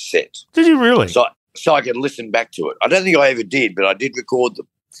audio cassette. Did you really? So I could listen back to it. I don't think I ever did, but I did record them.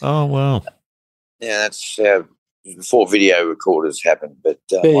 Oh, wow. Yeah, that's before video recorders happened. But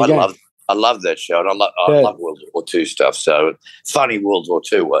I love that show, and I love World War II stuff. So funny World War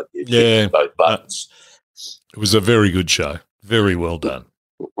II. Both buttons. It was a very good show. Very well done.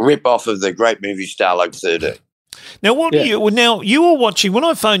 Rip off of the great movie Starlog 13. Now, you were watching, when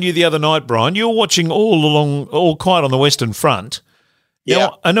I phoned you the other night, Brian, you were watching All Quiet on the Western Front. Yeah.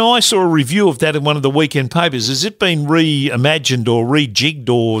 Now, I know I saw a review of that in one of the weekend papers. Has it been reimagined or rejigged,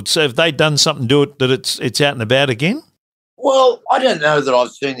 or so have they done something to it that it's out and about again? Well, I don't know that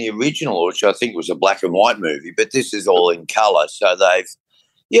I've seen the original, which I think was a black and white movie, but this is all in colour. So I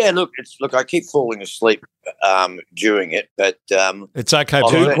keep falling asleep during it, but it's okay.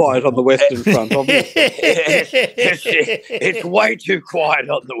 Too quiet on the Western Front, obviously. It's way too quiet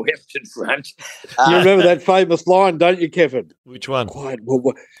on the Western Front. You remember that famous line, don't you, Kevin? Which one? Quiet will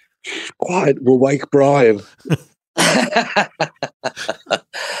wake Brian.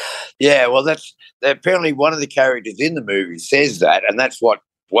 Yeah, well, that's apparently one of the characters in the movie says that, and that's what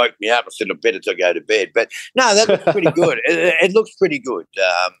woke me up. I said, I better to go to bed. But no, that looks pretty good. It looks pretty good.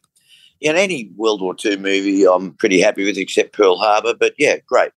 Any World War II movie I'm pretty happy with, except Pearl Harbor. But yeah,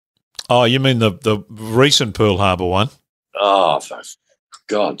 great. Oh, you mean the recent Pearl Harbor one? Oh, for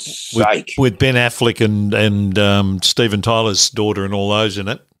God's sake. With Ben Affleck and Steven Tyler's daughter and all those in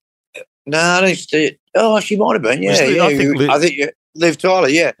it? No, I don't see it. Oh, she might have been, yeah. I think Liv Tyler,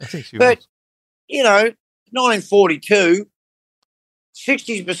 yeah. But, 1942,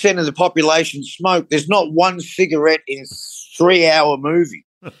 60% of the population smoked. There's not one cigarette in 3-hour movie.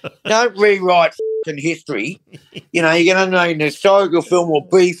 Don't rewrite fucking history. You're going to know an historical film will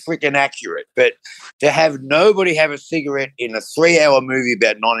be freaking accurate, but to have nobody have a cigarette in a 3-hour movie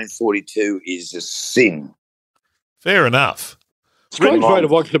about 1942 is a sin. Fair enough. Strange way to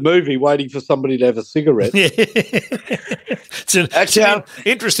watch the movie waiting for somebody to have a cigarette. Yeah. It's an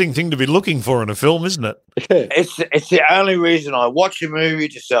interesting thing to be looking for in a film, isn't it? Yeah. It's the only reason I watch a movie,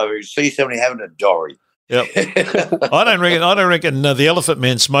 just so I see somebody having a dory. Yep. I don't reckon the Elephant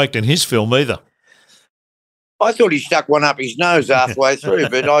Man smoked in his film either. I thought he stuck one up his nose halfway through,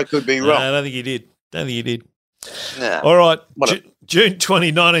 but I could be wrong. No, I don't think he did. No. All right, June 20,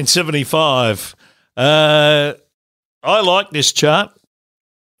 1975. I like this chart.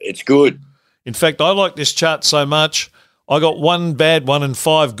 It's good. In fact, I like this chart so much, I got 1 bad one and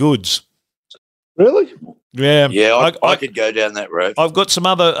 5 goods. Really? Yeah. Yeah, I could go down that road. I've got some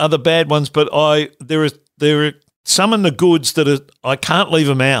other bad ones, but there are some in the goods that I can't leave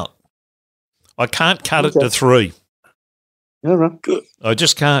them out. I can't cut it to 3. Yeah, right. Good. I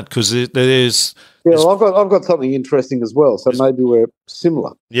just can't because there's. Yeah, well, I've got something interesting as well, so maybe we're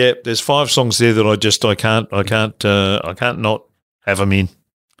similar. Yeah, there's 5 songs there that I can't not have them in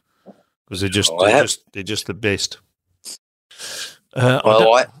because they're just the best.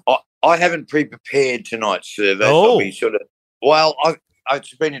 I haven't pre-prepared tonight's survey. Oh. So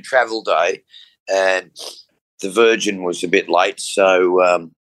it's been a travel day, and the Virgin was a bit late, so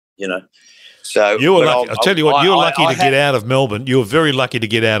you know. So you were lucky. I'll tell you what, you were lucky to get out of Melbourne. You were very lucky to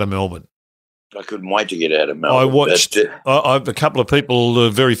get out of Melbourne. I couldn't wait to get out of Melbourne. I watched I've a couple of people,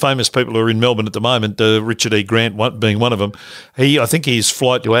 very famous people who are in Melbourne at the moment, Richard E. Grant being one of them. I think his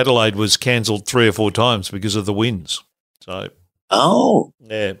flight to Adelaide was cancelled 3 or 4 times because of the winds. So,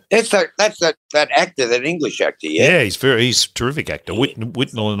 yeah, that's that actor, that English actor. Yeah, he's a terrific actor.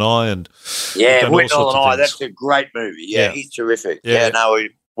 Whitnell and I, and Whitnell and I. That's a great movie. Yeah, he's terrific. Yeah, no,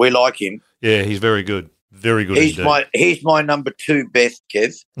 we like him. Yeah, he's very good. Very good. He's my number 2 best,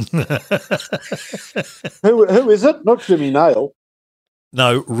 Kev. Who is it? Not Jimmy Nail.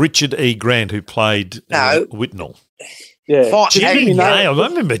 No, Richard E. Grant, who played Whitnell. Yeah, Jimmy Nail. I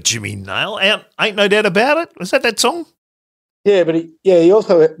remember Jimmy Nail. Ain't no doubt about it. Was that song? Yeah, but he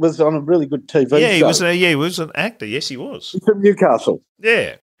also was on a really good TV show. He was an actor. Yes, he was. He's from Newcastle.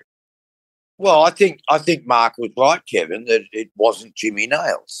 Yeah. Well, I think Mark was right, Kevin, that it wasn't Jimmy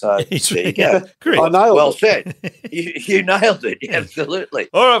Nail. So there you go. I nailed well said. You nailed it. Absolutely.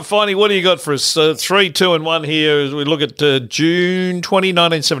 All right, Finey, what do you got for us? 3, 2, and 1 here as we look at June 20,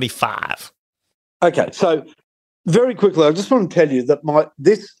 1975. Okay, so very quickly, I just want to tell you that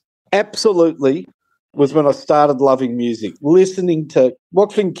this absolutely was when I started loving music,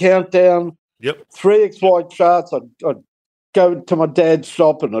 watching Countdown. Yep. 3XY charts. I'd go to my dad's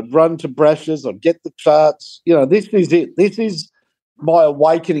shop and I'd run to Brash's. I'd get the charts. You know, this is it. This is my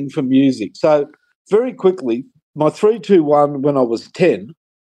awakening for music. So very quickly, my 3-2-1 when I was 10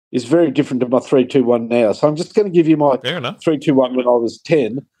 is very different to my 3-2-1 now. So I'm just going to give you my 3-2-1 when I was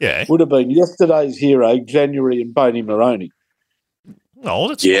 10. Yeah. Would have been Yesterday's Hero, January, and Boney Maroney. Oh,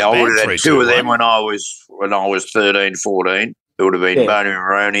 that's I would have had 2 of them when I was 13, 14. It would have been Boney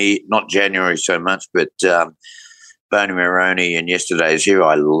Maroney, not January so much, but Boney Maroney and Yesterday's Hero.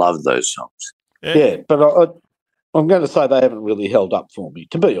 I love those songs. Yeah, but I'm going to say they haven't really held up for me,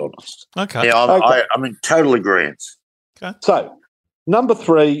 to be honest. Okay. Yeah, I'm in total agreement. Okay. So, number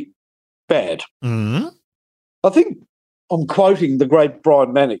 3, Bad. Mm-hmm. I think I'm quoting the great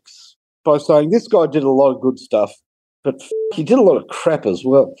Brian Mannix by saying this guy did a lot of good stuff, but he did a lot of crap as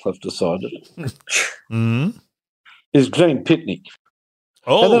well, I've decided. Mm-hmm. Is Gene Pitney.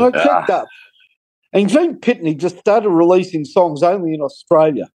 Oh. And then I checked up. And Gene Pitney just started releasing songs only in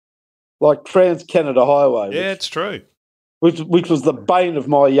Australia, like Trans-Canada Highway. Yeah, it's true. Which was the bane of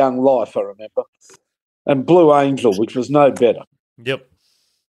my young life, I remember. And Blue Angel, which was no better. Yep.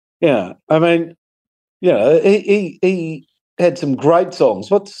 Yeah, I mean, you know, he had some great songs.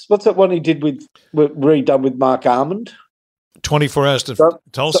 What's that one he did redone with Mark Armand? 24 Hours to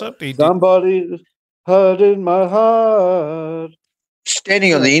Tulsa? Somebody hurt in my heart.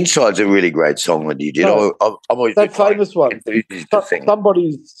 Standing on the Inside's a really great song that you did. I'm always that famous one.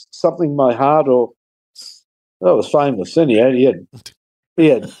 Somebody's something my heart, or that was famous. And he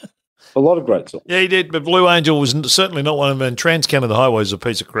had a lot of great songs. Yeah, he did. But Blue Angel was certainly not one of them. And Trans-Canada Highway is a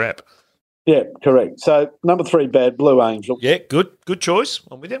piece of crap. Yeah, correct. So number 3, Bad, Blue Angel. Yeah, good choice.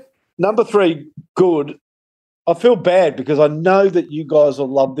 I'm with you. Number 3, Good. I feel bad because I know that you guys will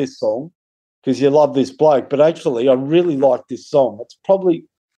love this song, because you love this bloke, but actually I really like this song. It's probably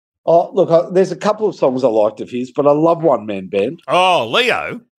there's a couple of songs I liked of his, but I love One Man Band. Oh,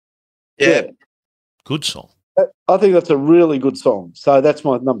 Leo. Yeah. Good song. I think that's a really good song. So that's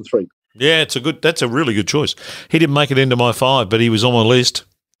my number 3. Yeah, that's a really good choice. He didn't make it into my 5, but he was on my list.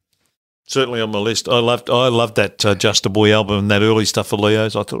 Certainly on my list. I loved that Just a Boy album and that early stuff for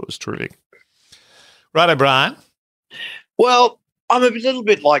Leo's. I thought it was terrific. Right, O'Brien. Well, I'm a little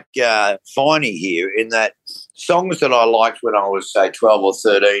bit like Finey here in that songs that I liked when I was, say, 12 or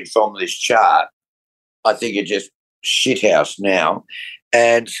 13 from this chart, I think are just shithouse now.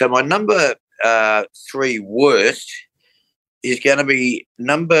 And so my number 3 worst is going to be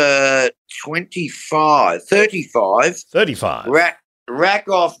number 35. Rack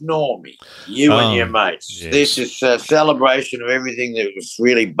off Normie, you and your mates. Yes. This is a celebration of everything that was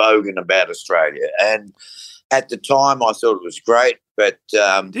really bogan about Australia. And at the time, I thought it was great, but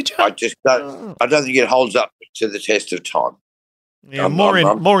Did you? I just don't. I don't think it holds up to the test of time. Yeah,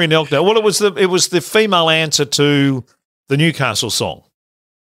 Maureen Elkdale. Well, it was the female answer to the Newcastle song.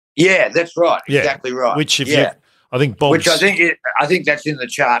 Yeah, that's right. Yeah. Exactly right. Which, I think Bob's. Which I think that's in the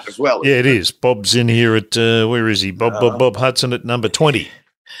chart as well. Yeah, it is. Bob's in here at where is he? Bob Hudson at number 20.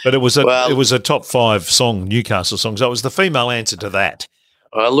 But it was a top 5 song, Newcastle songs. That was the female answer to that.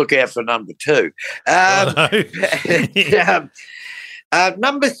 Well, look out for number 2.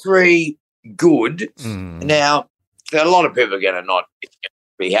 Number 3, Good. Now, a lot of people are going to not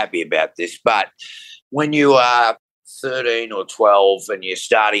be happy about this, but when you are 13 or 12 and you're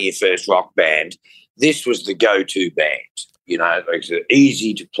starting your first rock band, this was the go-to band. You know, it's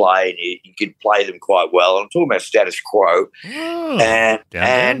easy to play and you could play them quite well. I'm talking about Status Quo and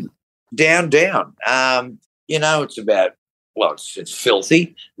Down. You know, it's about, well, it's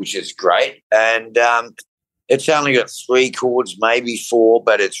filthy, which is great. And it's only got 3 chords, maybe 4,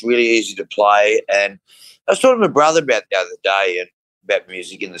 but it's really easy to play. And I was talking to my brother about the other day and about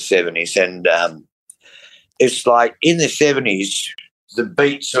music in the 70s. And it's like in the 70s, the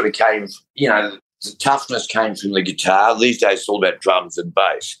beat sort of came, you know, the toughness came from the guitar. These days it's all about drums and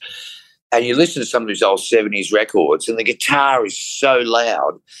bass. And you listen to some of these old 70s records and the guitar is so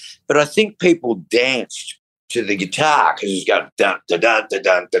loud. But I think people danced to the guitar because it's going dun dun dun dun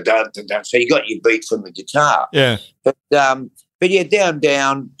dun dun dun dun. So you got your beat from the guitar. Yeah. But yeah,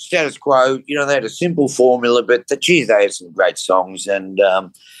 Down, Status Quo. You know, they had a simple formula, but they had some great songs. And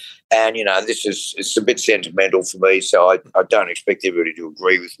you know, it's a bit sentimental for me. So I don't expect everybody to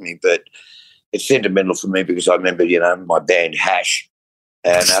agree with me, but it's sentimental for me because I remember, you know, my band Hash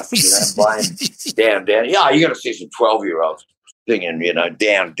and you know, playing Down. Yeah, you got to see some 12-year-olds singing, you know,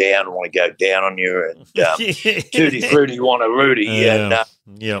 down, I want to go down on you, and Tutti Frutti, want a Rudy. Yeah.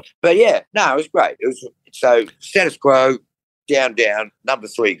 But yeah, no, it was great. It was so Status Quo, Down, number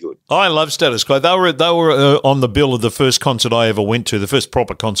 3, good. I love Status Quo. They were on the bill of the first concert I ever went to, the first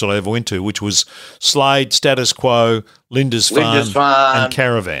proper concert I ever went to, which was Slade, Status Quo, Linda's Farm, and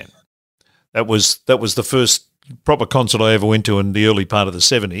Caravan. That was the first proper concert I ever went to in the early part of the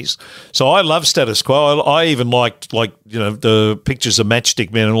 70s. So I love Status Quo. I even liked, like, you know, the Pictures of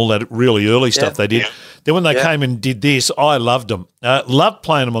Matchstick Men and all that really early stuff they did. Then when they came and did this, I loved them. Loved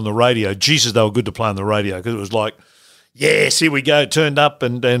playing them on the radio. Jesus, they were good to play on the radio because it was like, yes, here we go, turned up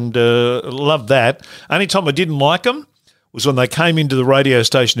and loved that. Only time I didn't like them was when they came into the radio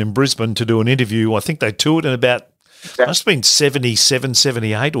station in Brisbane to do an interview. I think they toured in about, must have been 77,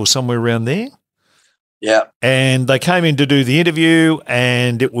 78 or somewhere around there. Yeah. And they came in to do the interview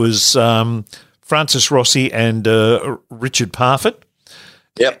and it was Francis Rossi and Richard Parfitt.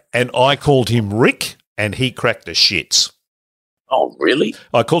 Yep. And I called him Rick and he cracked the shits. Oh, really?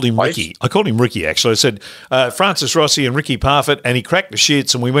 I called him Ricky. I called him Ricky, actually. I said, Francis Rossi and Ricky Parfitt, and he cracked the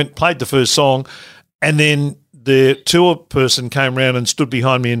shits, and we went played the first song, and then the tour person came around and stood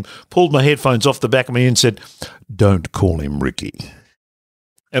behind me and pulled my headphones off the back of me and said, don't call him Ricky.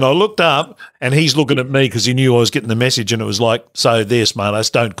 And I looked up, and he's looking at me because he knew I was getting the message, and it was like, so there,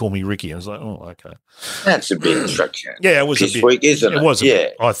 smartass, don't call me Ricky. I was like, oh, okay. That's a bit tricky. Yeah, it was a bit. Week, isn't it? It was a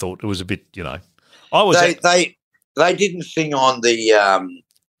bit. I thought it was a bit, you know. I was. They didn't sing on the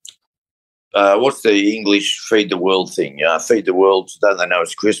what's the English Feed the World thing? Feed the World, don't they know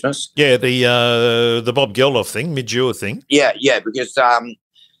it's Christmas? Yeah, the Bob Geldof thing, Mid-Year thing. Yeah, because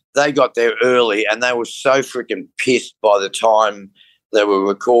they got there early and they were so freaking pissed by the time they were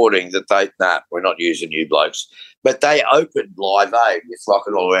recording that we're not using you blokes. But they opened Live Aid with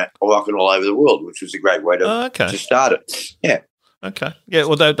Rockin' All Over the World, which was a great way to start it. Yeah. Okay. Yeah.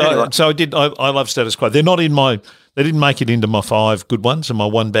 Well, so I did. I love Status Quo. They're not in my. They didn't make it into my 5 good ones and my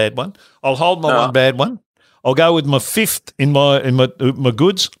 1 bad one. I'll hold my 1 bad one. I'll go with my 5th in my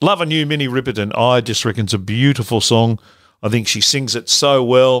goods. Loving You, Minnie Riperton. I just reckon it's a beautiful song. I think she sings it so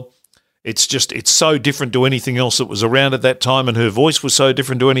well. It's so different to anything else that was around at that time, and her voice was so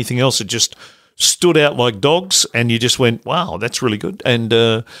different to anything else. It just stood out like dogs, and you just went, "Wow, that's really good."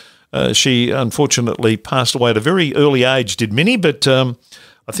 And she unfortunately passed away at a very early age, did Minnie, but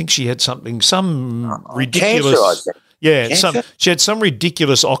I think she had some ridiculous cancer, yeah, she had some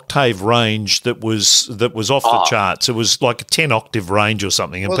ridiculous octave range that was off the charts. It was like a 10 octave range or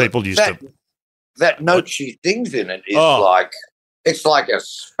something, and people used that note she sings in it is like it's like a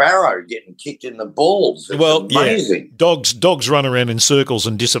sparrow getting kicked in the balls. It's amazing. Yeah, dogs run around in circles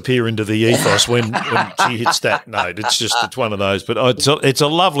and disappear into the ethos when she hits that note. It's one of those. But it's a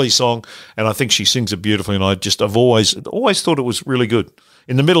lovely song, and I think she sings it beautifully. And I've always thought it was really good.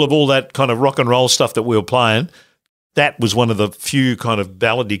 In the middle of all that kind of rock and roll stuff that we were playing, that was one of the few kind of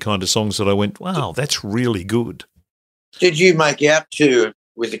ballady kind of songs that I went, wow, that's really good. Did you make out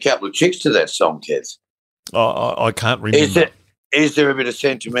with a couple of chicks to that song, Kev? I can't remember. Is there a bit of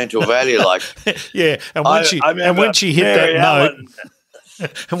sentimental value? Like, yeah, and when she hit that note,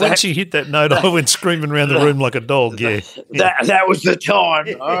 and when she hit that note, I went screaming around the room like a dog. Yeah, that was the time.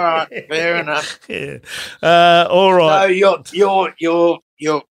 All right, fair enough. Yeah, all right. So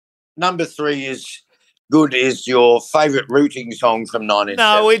your number 3 is good. Is your favourite rooting song from 1975?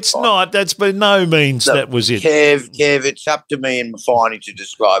 No, it's not. That's by no means that was it. Kev, it's up to me and Finey to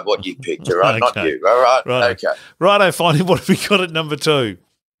describe what you picked, all right? Okay. Not you, all right? Right. Okay. Righto, Finey, what have we got at number 2?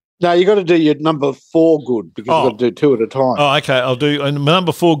 No, you got to do your number 4 good because you've got to do 2 at a time. Oh, okay. I'll do my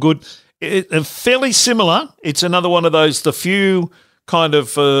number 4 good. Fairly similar. It's another one of those, the few kind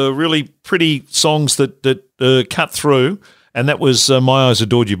of really pretty songs that cut through, and that was My Eyes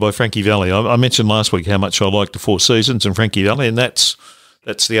Adored You by Frankie Valli. I mentioned last week how much I liked the Four Seasons and Frankie Valli, and that's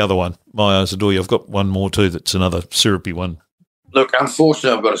the other one, My Eyes Adore You. I've got one more too that's another syrupy one. Look,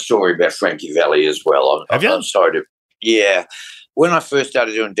 unfortunately, I've got a story about Frankie Valli as well. Have you? I'm sorry to... Yeah. When I first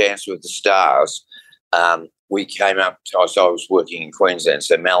started doing Dance with the Stars, we came up, so I was working in Queensland,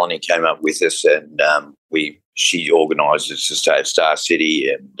 so Melanie came up with us, and she organised us to stay at Star City,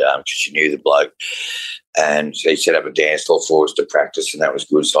 and she knew the bloke, and so he set up a dance floor for us to practice, and that was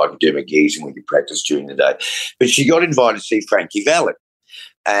good, so I could do my gigs and we could practice during the day. But she got invited to see Frankie Valli,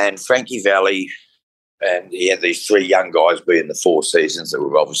 and Frankie Valli, and he had these 3 young guys being the Four Seasons that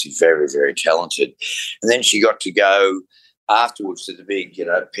were obviously very, very talented, and then she got to go afterwards to the big,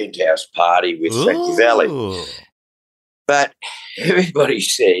 penthouse party with Frankie Valli. But everybody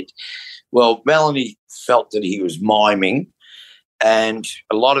said, well, Melanie felt that he was miming, and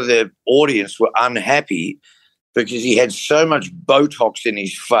a lot of the audience were unhappy because he had so much Botox in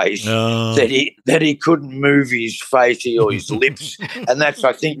his face that he couldn't move his face or his lips, and that's,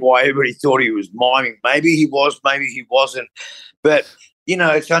 I think, why everybody thought he was miming. Maybe he was, maybe he wasn't, but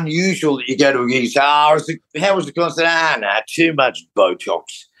it's unusual that you go to a gig and say, how was the concert? Too much Botox.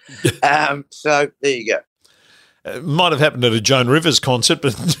 So there you go. It might have happened at a Joan Rivers concert,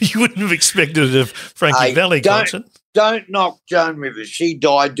 but you wouldn't have expected it at a Frankie Valli concert. Don't knock Joan Rivers. She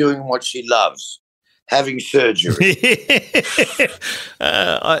died doing what she loves, having surgery.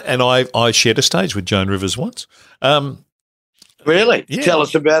 I shared a stage with Joan Rivers once. Really? Yeah. Tell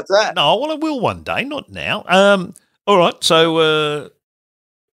us about that. No, well, I will one day, not now. All right, so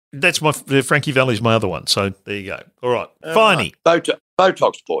that's Frankie Valli's my other one. So there you go. All right, Finey.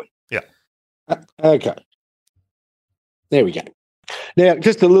 Botox boy. Yeah. Okay. There we go. Now,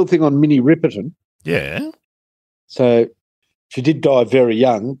 just a little thing on Minnie Riperton. Yeah. So she did die very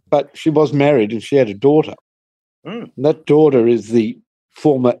young, but she was married and she had a daughter. Mm. And that daughter is the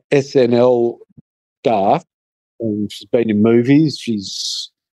former SNL star. And she's been in movies. She's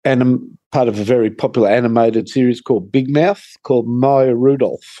part of a very popular animated series called Big Mouth, called Maya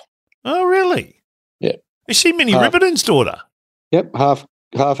Rudolph. Oh, really? Yeah. Is she Minnie Riperton's daughter? Yep, half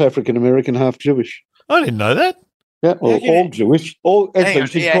African-American, half Jewish. I didn't know that. Yeah, all Jewish. She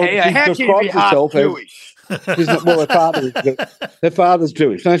describes herself Jewish? Her father's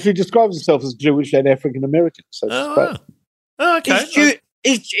Jewish. No, she describes herself as Jewish and African-American. So okay.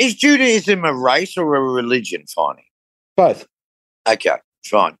 Is Judaism a race or a religion, Finey? Both. Okay,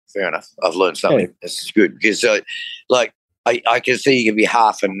 fine, fair enough. I've learned something. Yeah. This is good because, I can see you can be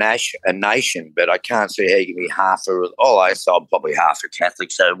half a nation, but I can't see how you can be half a. So I'm probably half a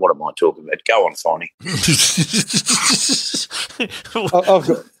Catholic. So what am I talking about? Go on, Finey.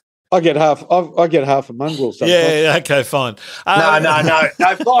 I get half a mongrel. Sometimes. Yeah. Okay. Fine. No.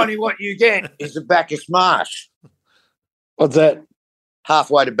 Finey, what you get is the Bacchus Marsh. What's that?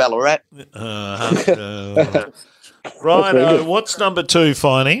 Halfway to Ballarat. Right. What's number 2,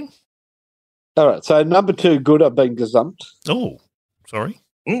 Finey? All right. So number 2, good. I've been gazumped. Oh, sorry.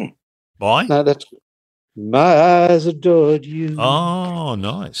 Mm. Why? No, that's My Eyes Adored You. Oh,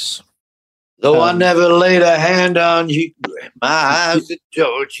 nice. Though I never laid a hand on you, my eyes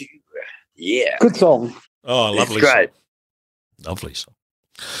adored you. Yeah. Good song. Oh, lovely. It's great. Song. Lovely song.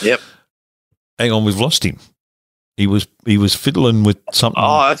 Yep. Hang on, we've lost him. He was fiddling with something.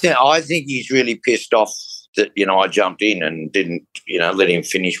 Oh, I think he's really pissed off that, I jumped in and didn't, let him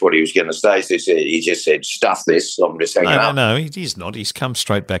finish what he was going to say. So he just said, stuff this. I'm just hanging up. No, he's not. He's come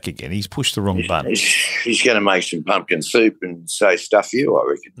straight back again. He's pushed the wrong button. He's going to make some pumpkin soup and say, stuff you, I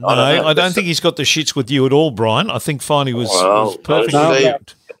reckon. No, I don't think he's got the shits with you at all, Brian. I think Finey was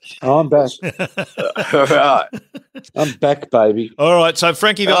perfect. I'm back. All right. I'm back, baby. All right, so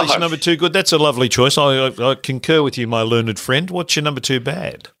Frankie Valli's number 2 good. That's a lovely choice. I concur with you, my learned friend. What's your number 2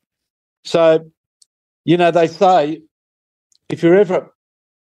 bad? So, they say if you ever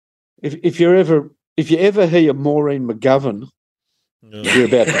hear Maureen McGovern, you're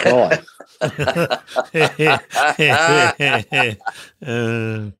about to die.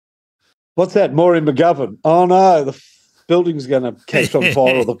 What's that, Maureen McGovern? Oh no, the building's going to catch on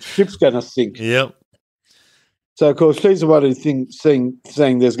fire or the ship's going to sink. Yep. So of course she's the one who's saying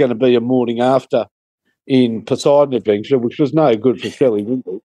there's going to be a morning after in Poseidon Adventure, which was no good for Shelley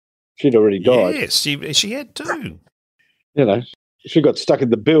Wimble. She'd already died. Yes, she had too. She got stuck in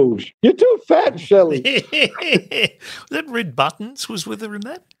the bilge. You're too fat, Shelley. That Red Buttons was with her in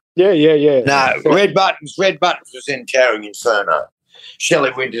that? Yeah. No, Red Buttons was in Towering Inferno.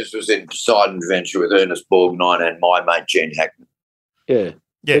 Shelley Winters was in Poseidon Adventure with Ernest Borgnine and my mate Gene Hackman. Yeah.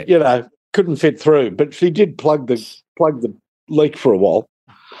 Yeah. But, couldn't fit through, but she did plug the leak for a while,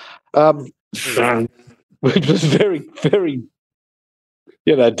 which was very, very,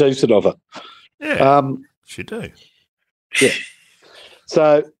 decent of her. Yeah, she do. Yeah.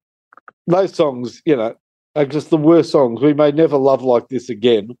 So those songs, are just the worst songs. We May Never Love Like This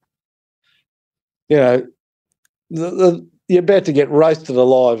Again. You're about to get roasted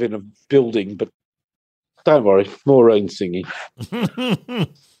alive in a building, but don't worry, Maureen singing. Dead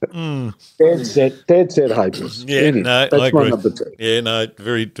set hopeless. Yeah, anyway, no, that's I agree. my number 2. Yeah, no,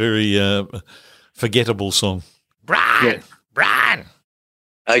 very, very forgettable song. Brian.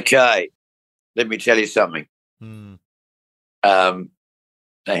 Okay, let me tell you something. Mm. Hang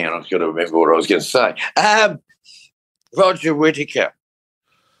on, I've got to remember what I was going to say. Roger Whittaker,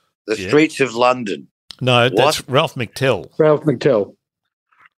 The Streets of London. No, that's Ralph McTell. Ralph McTell.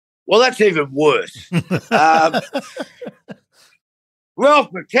 Well, that's even worse.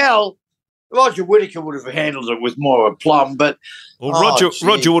 Ralph McTell, Roger Whittaker would have handled it with more aplomb, but... Well,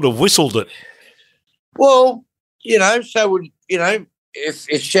 Roger would have whistled it. Well, so would,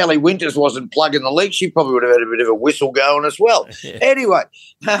 if Shelley Winters wasn't plugging the leak, she probably would have had a bit of a whistle going as well. Yeah. Anyway,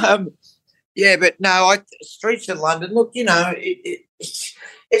 but no, Streets of London, look, it's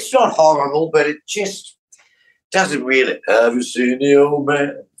not horrible, but it just doesn't really. Have you seen the old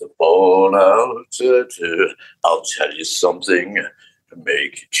man, the born out? I'll tell you something to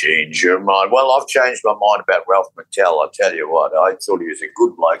make you change your mind. Well, I've changed my mind about Ralph McTell. I tell you what, I thought he was a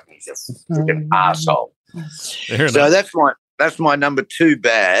good bloke, and he's a freaking arsehole. So that's my number 2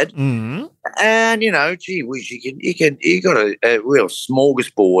 bad. Mm-hmm. And gee whiz, you got a real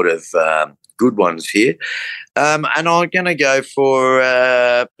smorgasbord of good ones here. And I'm going to go for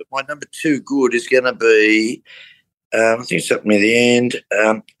my number 2 good is going to be. I think it's something near the end.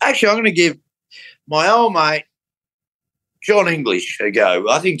 Actually, I'm going to give my old mate John English a go.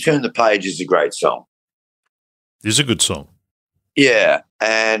 I think "Turn the Page" is a great song. It's a good song. Yeah,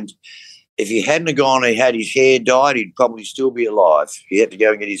 and if he hadn't have gone, he had his hair dyed, he'd probably still be alive. He had to go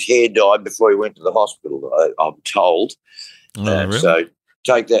and get his hair dyed before he went to the hospital, I'm told. Really? So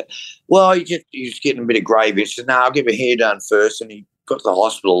take that. Well, he was getting a bit of grey bits. So, no, I'll get my hair done first. And he got to the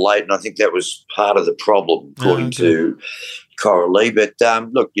hospital late, and I think that was part of the problem, according to Coralie. But,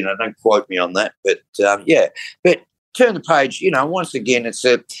 look, don't quote me on that. But, But "Turn the Page," once again, it's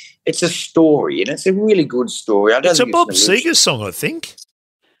a story, and it's a really good story. It's a Bob Seger song, I think.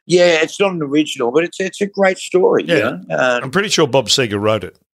 Yeah, it's not an original, but it's a great story. Yeah, I'm pretty sure Bob Seger wrote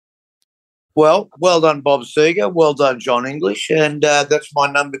it. Well done, Bob Seger. Well done, John English. And that's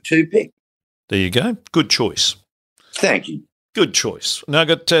my number 2 pick. There you go. Good choice. Thank you. Good choice. Now I've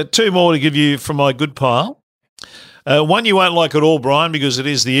got 2 more to give you from my good pile. One you won't like at all, Brian, because it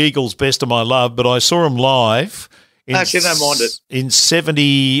is the Eagles' "Best of My Love," but I saw them live. Actually, I don't mind it. In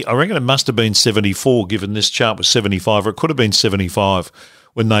 70, I reckon it must have been 74, given this chart was 75, or it could have been 75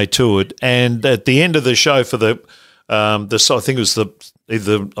 when they toured. And at the end of the show for I think it was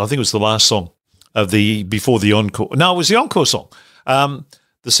the last song of before the encore. No, it was the encore song. The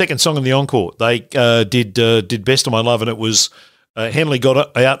second song in the encore. They did "Best of My Love," and it was Henley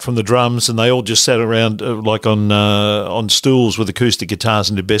got out from the drums, and they all just sat around like on stools with acoustic guitars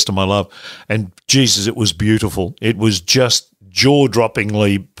and did "Best of My Love." And Jesus, it was beautiful. It was just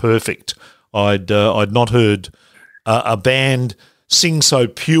jaw-droppingly perfect. I'd not heard a band sing so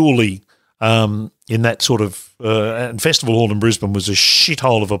purely in that sort of and Festival Hall in Brisbane was a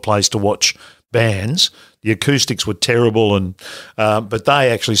shithole of a place to watch bands. The acoustics were terrible, and but they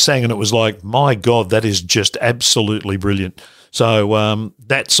actually sang, and it was like, my God, that is just absolutely brilliant. So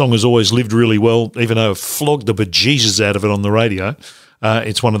that song has always lived really well, even though I flogged the bejesus out of it on the radio.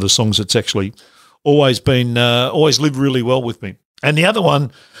 It's one of the songs that's actually always lived really well with me. And the other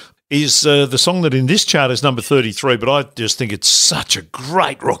one is the song that in this chart is number 33, but I just think it's such a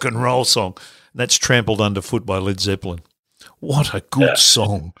great rock and roll song. And that's "Trampled Underfoot" by Led Zeppelin. What a good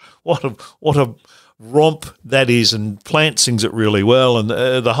song. What a romp that is, and Plant sings it really well, and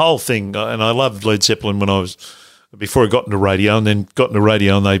the whole thing. And I loved Led Zeppelin before I got into radio, and then got into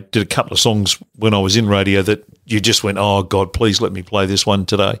radio, and they did a couple of songs when I was in radio that you just went, oh, God, please let me play this one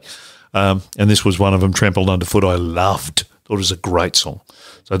today. And this was one of them, "Trampled Underfoot." I loved. Thought it was a great song.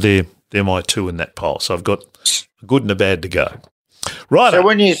 So they're my 2 in that pile. So I've got a good and a bad to go. Right. So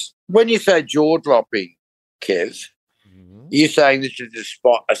when you say jaw-dropping, Kev, you're saying this is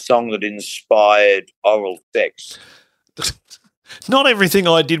a song that inspired oral sex? Not everything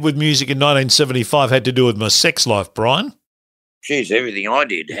I did with music in 1975 had to do with my sex life, Brian. Geez, everything I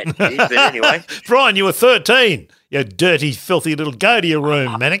did had to be. But anyway. Brian, you were 13. You dirty, filthy little go to your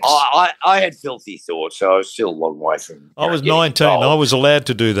room, Mannix. I had filthy thoughts, so I was still a long way from. I was 19. I was allowed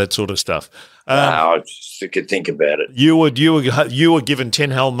to do that sort of stuff. I just could think about it. You were given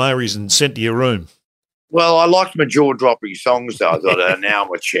 10 Hail Marys and sent to your room. Well, I liked my jaw-dropping songs, though. I thought, now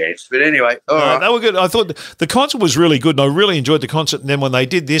I'm a chance. But anyway, all right. They were good. I thought the concert was really good, and I really enjoyed the concert. And then when they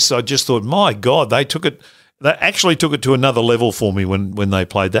did this, I just thought, my God, they actually took it to another level for me when they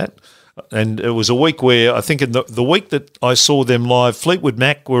played that. And it was a week where I think in the week that I saw them live, Fleetwood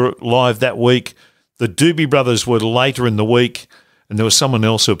Mac were live that week. The Doobie Brothers were later in the week, and there was someone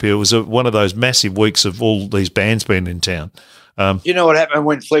else up here. It was one of those massive weeks of all these bands being in town. You know what happened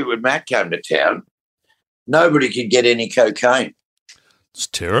when Fleetwood Mac came to town? Nobody could get any cocaine. It's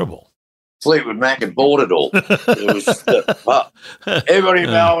terrible. Fleetwood Mac had bought it all. It was everybody in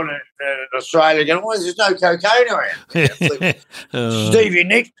Melbourne and Australia going, "Oh, there's no cocaine around." Stevie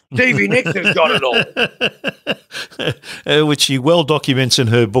Nicks has got it all. Which she well documents in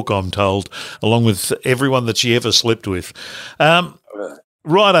her book, I'm told, along with everyone that she ever slept with.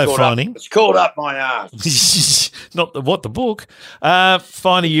 Righto, Finey. It's called Up My Arse. Not the book.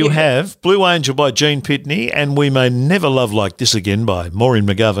 Finey, you have Blue Angel by Gene Pitney and We May Never Love Like This Again by Maureen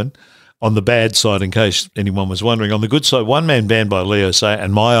McGovern. On the bad side, in case anyone was wondering. On the good side, One Man Band by Leo Sayer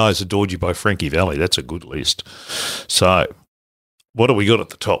and My Eyes Adored You by Frankie Valli. That's a good list. So, what have we got at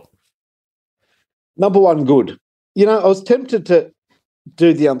the top? Number one good. You know, I was tempted to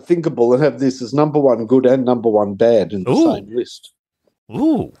do the unthinkable and have this as number one good and number one bad in the same list.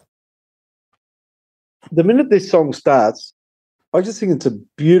 Ooh. The minute this song starts, I just think it's a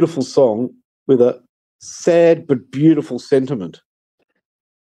beautiful song with a sad but beautiful sentiment.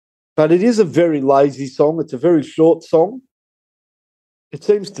 But it is a very lazy song. It's a very short song. It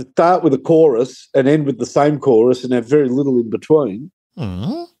seems to start with a chorus and end with the same chorus and have very little in between.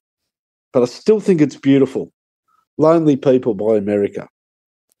 Mm-hmm. But I still think it's beautiful. Lonely People by America.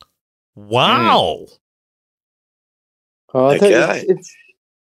 Wow. I think it's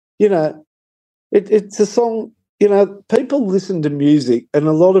you know, it's a song, you know, people listen to music and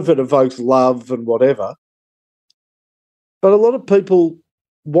a lot of it evokes love and whatever. But a lot of people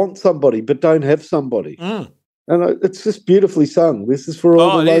want somebody but don't have somebody. And it's just beautifully sung. This is for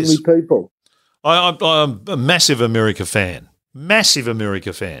all the lonely people. I'm a massive America fan.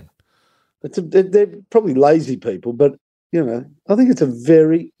 They're probably lazy people, but, you know, I think it's a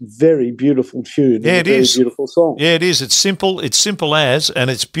very, very beautiful tune. Yeah, it is. Beautiful song. Yeah, it is. It's simple. It's simple as, and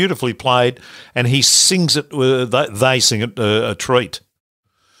it's beautifully played, and he sings it, they sing it a treat.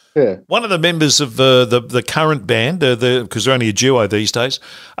 Yeah. One of the members of the current band, because they're only a duo these days,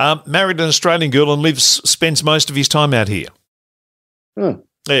 married an Australian girl and spends most of his time out here. Oh.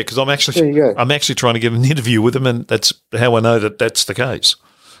 Yeah, because I'm actually trying to get an interview with him, and that's how I know that that's the case.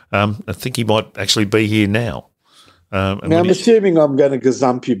 I think he might actually be here now. Now I'm assuming I'm going to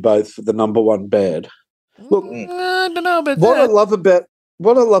gazump you both for the number one bad. Look, I don't know about what that.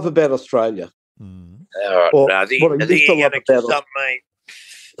 I love about Australia. All right, I think you're going to gazump me.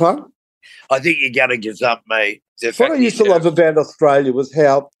 Huh? I think you're going to gazump me. What I used to love about Australia was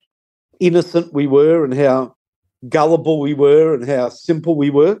how innocent we were and how gullible we were and how simple we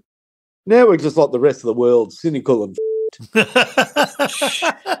were. Now we're just like the rest of the world, cynical and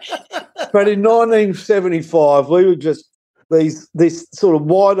But in 1975, we were just these sort of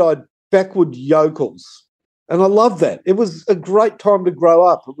wide-eyed, backward yokels. And I love that. It was a great time to grow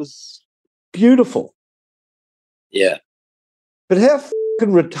up. It was beautiful. Yeah. But how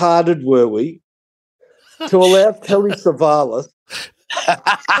fucking retarded were we to allow Telly Savalas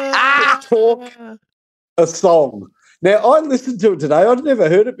to talk a song? Now, I listened to it today. I'd never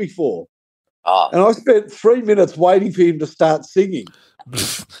heard it before. And I spent 3 minutes waiting for him to start singing.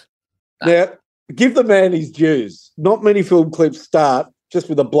 Now, give the man his dues. Not many film clips start just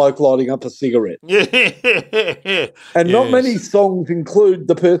with a bloke lighting up a cigarette. And not many songs include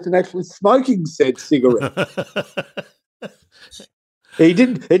the person actually smoking said cigarette. It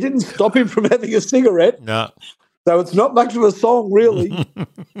didn't stop him from having a cigarette. No. So it's not much of a song, really,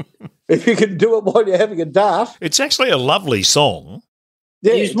 if you can do it while you're having a dart. It's actually a lovely song.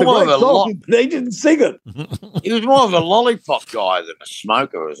 Yeah, it's more of a song, but he didn't sing it. He was more of a lollipop guy than a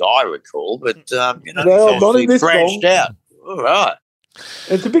smoker, as I recall. But he's not in this branched out. All right.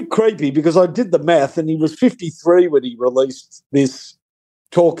 It's a bit creepy because I did the math, and he was 53 when he released this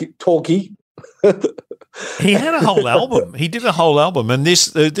talkie. He had a whole album. He did a whole album, and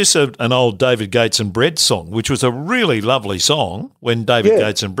this an old David Gates and Bread song, which was a really lovely song when David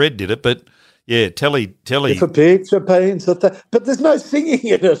Gates and Bread did it. But yeah, Telly. If a picture paints a but there's no singing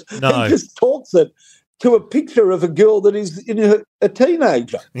in it. No. He just talks it. to a picture of a girl that is a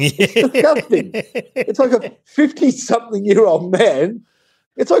teenager. It's disgusting. It's like a 50-something-year-old man.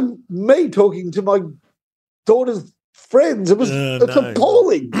 It's like me talking to my daughter's friends. It's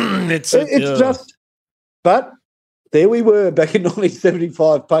appalling. It's just, but there we were back in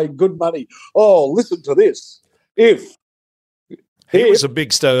 1975 paying good money. Oh, listen to this. He was a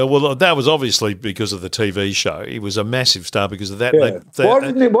big star. Well, that was obviously because of the TV show. He was a massive star because of that. Yeah. Why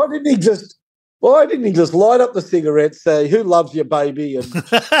didn't he just light up the cigarette, say, "Who loves your baby?" and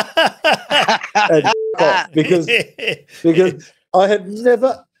off? Because I've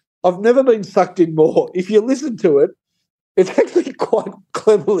never been sucked in more. If you listen to it, it's actually quite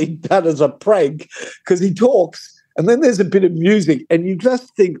cleverly done as a prank because he talks and then there's a bit of music and you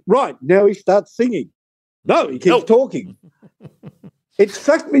just think, right, now he starts singing. No, he keeps talking. It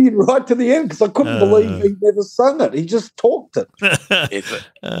sucked me in right to the end because I couldn't believe he never sung it. He just talked it.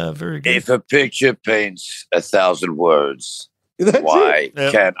 Very good. If a picture paints 1,000 words, why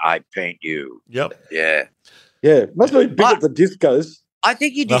can't I paint you? Yep. Yeah. Yeah. Must have been big at the discos. I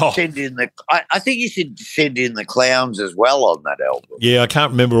think you did send in I think you should send in the Clowns as well on that album. Yeah, I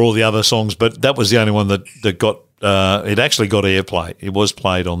can't remember all the other songs, but that was the only one that got it actually got airplay. It was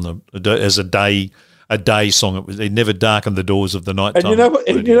played on as a day song. It never darkened the doors of the night time.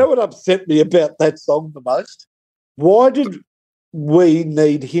 And you know what upset me about that song the most? Why did we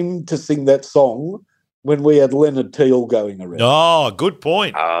need him to sing that song when we had Leonard Teal going around? Oh, good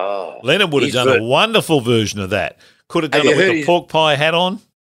point. Oh, Leonard would have done a wonderful version of that. Could have done it with the pork pie hat on.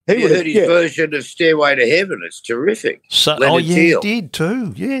 You heard his version of Stairway to Heaven. It's terrific. Teal. He did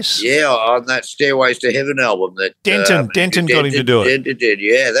too, yes. Yeah, on that Stairways to Heaven album. Denton got him to do it. Denton did,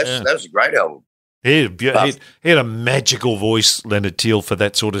 that was a great album. He had a magical voice, Leonard Teal, for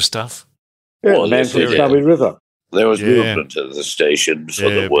that sort of stuff. Yeah, man from Stubby River. There was movement at the station, so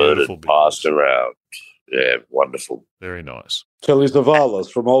the word had passed around. Yeah, wonderful. Very nice. Telly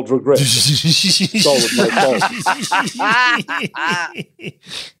Savalas from Old Regret.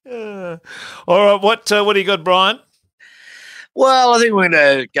 All right, what do you got, Brian? Well, I think we're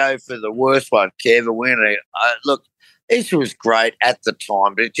going to go for the worst one, Kev. Look, this was great at the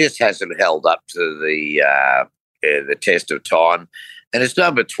time, but it just hasn't held up to the test of time. And it's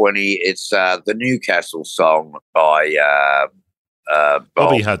number 20. It's the Newcastle song by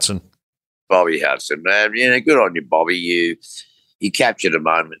Bobby Hudson. Bobby Hudson, man, good on you, Bobby. You captured a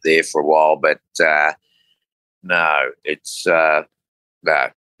moment there for a while, but it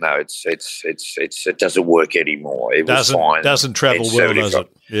doesn't work anymore. It was fine. Doesn't travel well, does it?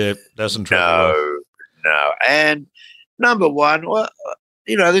 Yeah, doesn't travel well. No. And number one, well,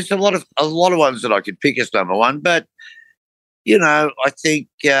 there's a lot of ones that I could pick as number one, but I think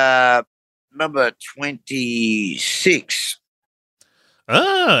number 26.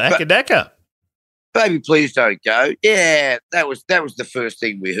 Akadaka. Baby, Please Don't Go. Yeah, that was the first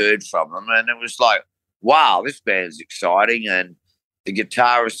thing we heard from them, and it was like, wow, this band's exciting, and the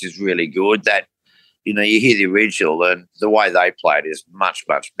guitarist is really good. That you hear the original, and the way they played is much,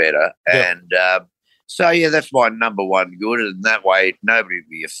 much better. Yeah. And that's my number one good, and that way nobody would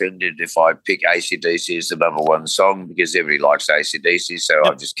be offended if I pick AC/DC as the number one song because everybody likes AC/DC, so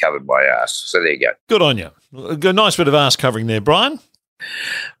I've just covered my ass. So there you go. Good on you. A nice bit of ass covering there, Brian.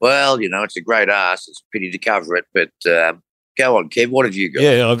 Well, it's a great ass. It's a pity to cover it, but go on, Kev. What have you got?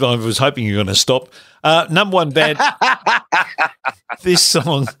 Yeah, I was hoping you were going to stop. Number one band. This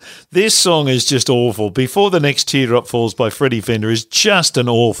song is just awful. Before the Next Teardrop Falls by Freddie Fender is just an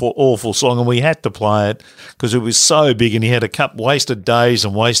awful, awful song, and we had to play it because it was so big, and he had a couple wasted days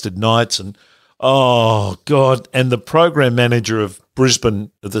and wasted nights, and oh God! And the program manager of Brisbane,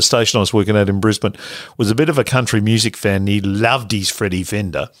 the station I was working at in Brisbane, was a bit of a country music fan. He loved his Freddie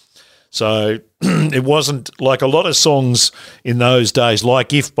Fender. So it wasn't like a lot of songs in those days,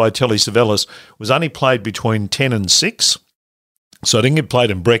 like If by Telly Savalas, was only played between 10 and 6. So I didn't get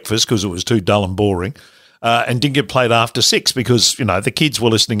played in breakfast because it was too dull and boring, and didn't get played after 6 because, the kids were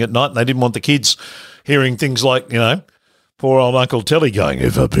listening at night and they didn't want the kids hearing things like, poor old Uncle Telly going,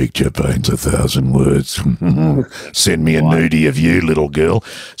 if a picture paints 1,000 words, send me a nudie of you, little girl.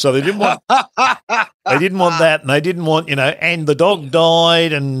 So they didn't want that, and they didn't want, and the dog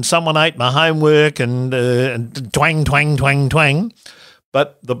died and someone ate my homework and twang, twang, twang, twang.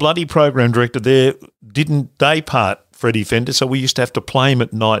 But the bloody program director there didn't day part Freddie Fender, so we used to have to play him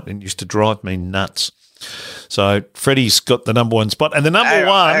at night and it used to drive me nuts. So Freddie's got the number one spot. And the number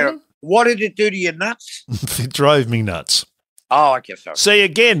one... What did it do to your nuts? It drove me nuts. Oh, I guess so. See,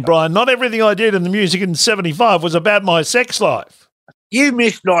 again, Brian, not everything I did in the music in 75 was about my sex life. You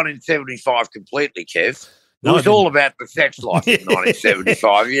missed 1975 completely, Kev. It was all about the sex life in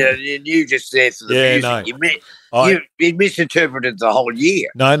 1975. You just there for the music. No. You misinterpreted the whole year.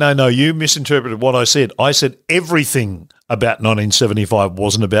 No. You misinterpreted what I said. I said everything about 1975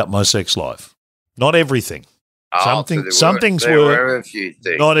 wasn't about my sex life. Not everything. Some things were. A few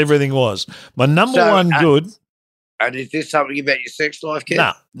things. Not everything was. My number one good. And is this something about your sex life, Kev?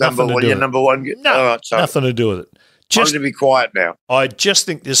 No, nothing to do with it. Number one good? No, right, nothing to do with it. I'm going to be quiet now. I just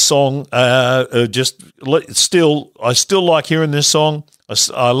think this song, I still like hearing this song.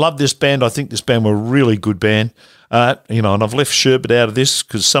 I love this band. I think this band were a really good band. And I've left Sherbet out of this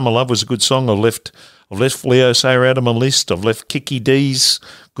because Summer Love was a good song. I've left Leo Sayer out of my list. I've left Kiki D's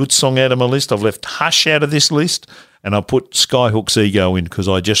good song out of my list. I've left Hush out of this list. And I put Skyhook's Ego in because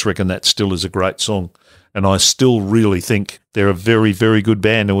I just reckon that still is a great song. And I still really think they're a very, very good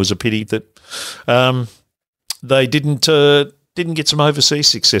band. It was a pity that they didn't get some overseas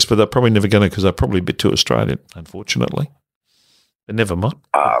success, but they're probably never going to because they're probably a bit too Australian, unfortunately. But never mind.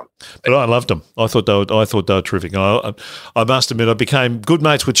 But I loved them. I thought they were terrific. I must admit, I became good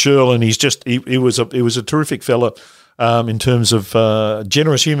mates with Shirl, and he was a terrific fella in terms of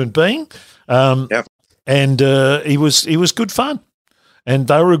generous human being. Yep. And he was good fun, and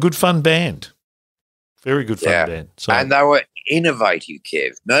they were a good fun band. Very good fun band. So. And they were innovative,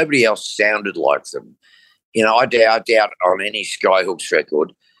 Kev. Nobody else sounded like them. I doubt on any Skyhooks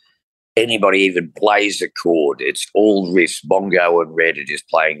record anybody even plays a chord. It's all riffs. Bongo and Red are just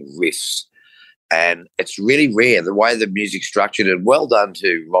playing riffs. And it's really rare, the way the music's structured. And well done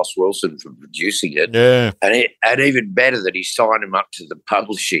to Ross Wilson for producing it. Yeah. And even better that he signed him up to the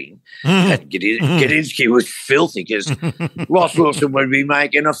publishing. And Gadinsky was filthy because Ross Wilson would be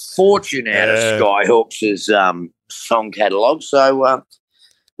making a fortune out of Skyhooks' song catalogue. So,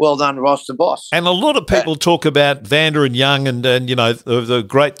 well done, Ross the boss. And a lot of people talk about Vanda and Young and the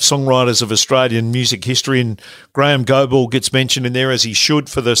great songwriters of Australian music history, and Graham Goble gets mentioned in there as he should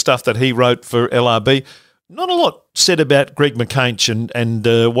for the stuff that he wrote for LRB. Not a lot said about Greg McCainch and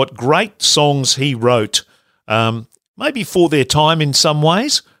what great songs he wrote, maybe for their time in some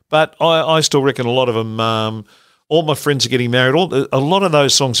ways, but I still reckon a lot of them All My Friends Are Getting Married. A lot of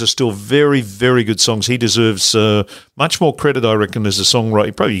those songs are still very, very good songs. He deserves much more credit, I reckon, as a songwriter.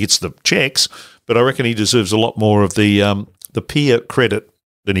 He probably gets the checks, but I reckon he deserves a lot more of the peer credit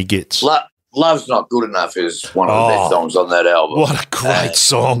than he gets. Love's Not Good Enough is one of the best songs on that album. What a great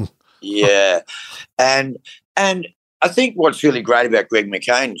song. Yeah. And I think what's really great about Greg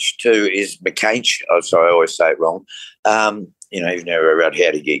McCainch too is McCainch. Oh, sorry, I always say it wrong. You've never around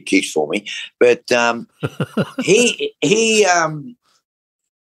how to get kicks for me, but he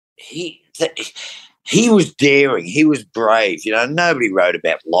was daring. He was brave. Nobody wrote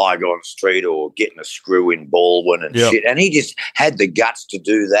about Lygon Street or getting a screw in Baldwin and shit. And he just had the guts to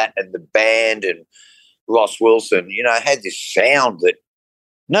do that. And the band and Ross Wilson, had this sound that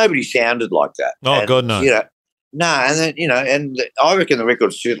nobody sounded like that. Oh, and, God, no. No, and then, and I reckon the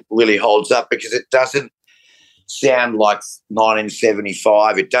record really holds up because it doesn't sound like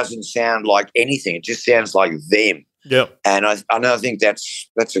 1975. It doesn't sound like anything. It just sounds like them. Yeah. And I think that's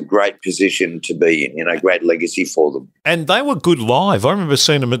a great position to be in, great legacy for them. And they were good live. I remember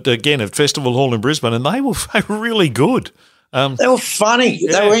seeing them at Festival Hall in Brisbane, and they were really good. They were funny.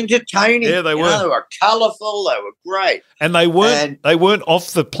 Yeah. They were entertaining. Yeah, they were. They were colourful. They were great. And they weren't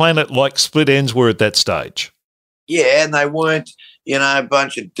off the planet like Split Enz were at that stage. Yeah, and they weren't, a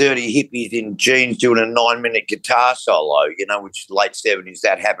bunch of dirty hippies in jeans doing a 9-minute guitar solo, which late 70s,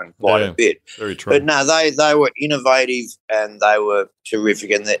 that happened quite a bit. Very true. But no, they were innovative and they were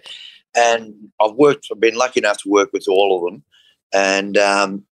terrific. And I've been lucky enough to work with all of them, and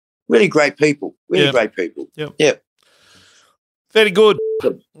really great people. Great people. Yeah. Very good.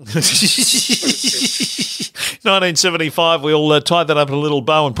 1975, we'll tie that up in a little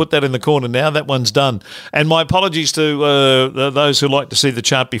bow and put that in the corner now. That one's done. And my apologies to those who like to see the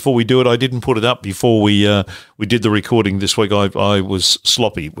chart before we do it. I didn't put it up before we did the recording this week. I was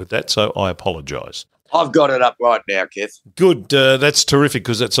sloppy with that, so I apologise. I've got it up right now, Kev. Good. That's terrific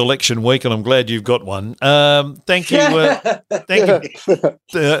because it's election week and I'm glad you've got one. Thank you. Thank you.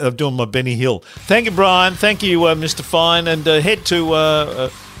 I'm doing my Benny Hill. Thank you, Brian. Thank you, Mr. Fine. And head to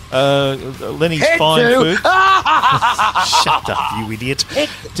Lenny's Fine Food. Shut up, you idiot.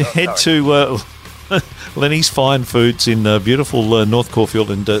 Head to Lenny's Fine Foods in beautiful North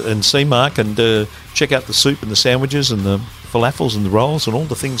Caulfield and see Mark and check out the soup and the sandwiches and the falafels and the rolls and all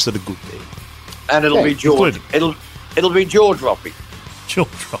the things that are good there. And it'll be jaw. It'll be jaw dropping. Jaw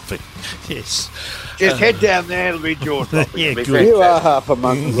dropping, yes. Just head down there. It'll be jaw dropping. Yeah, good. You are half a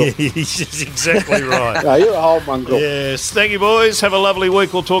mongrel. Yes, exactly right. No, you're a whole mongrel. Yes, thank you, boys. Have a lovely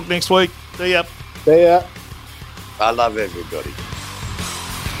week. We'll talk next week. See ya. See ya. I love everybody.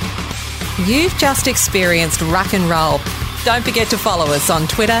 You've just experienced Ruck and Roll. Don't forget to follow us on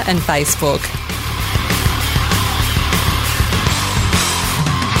Twitter and Facebook.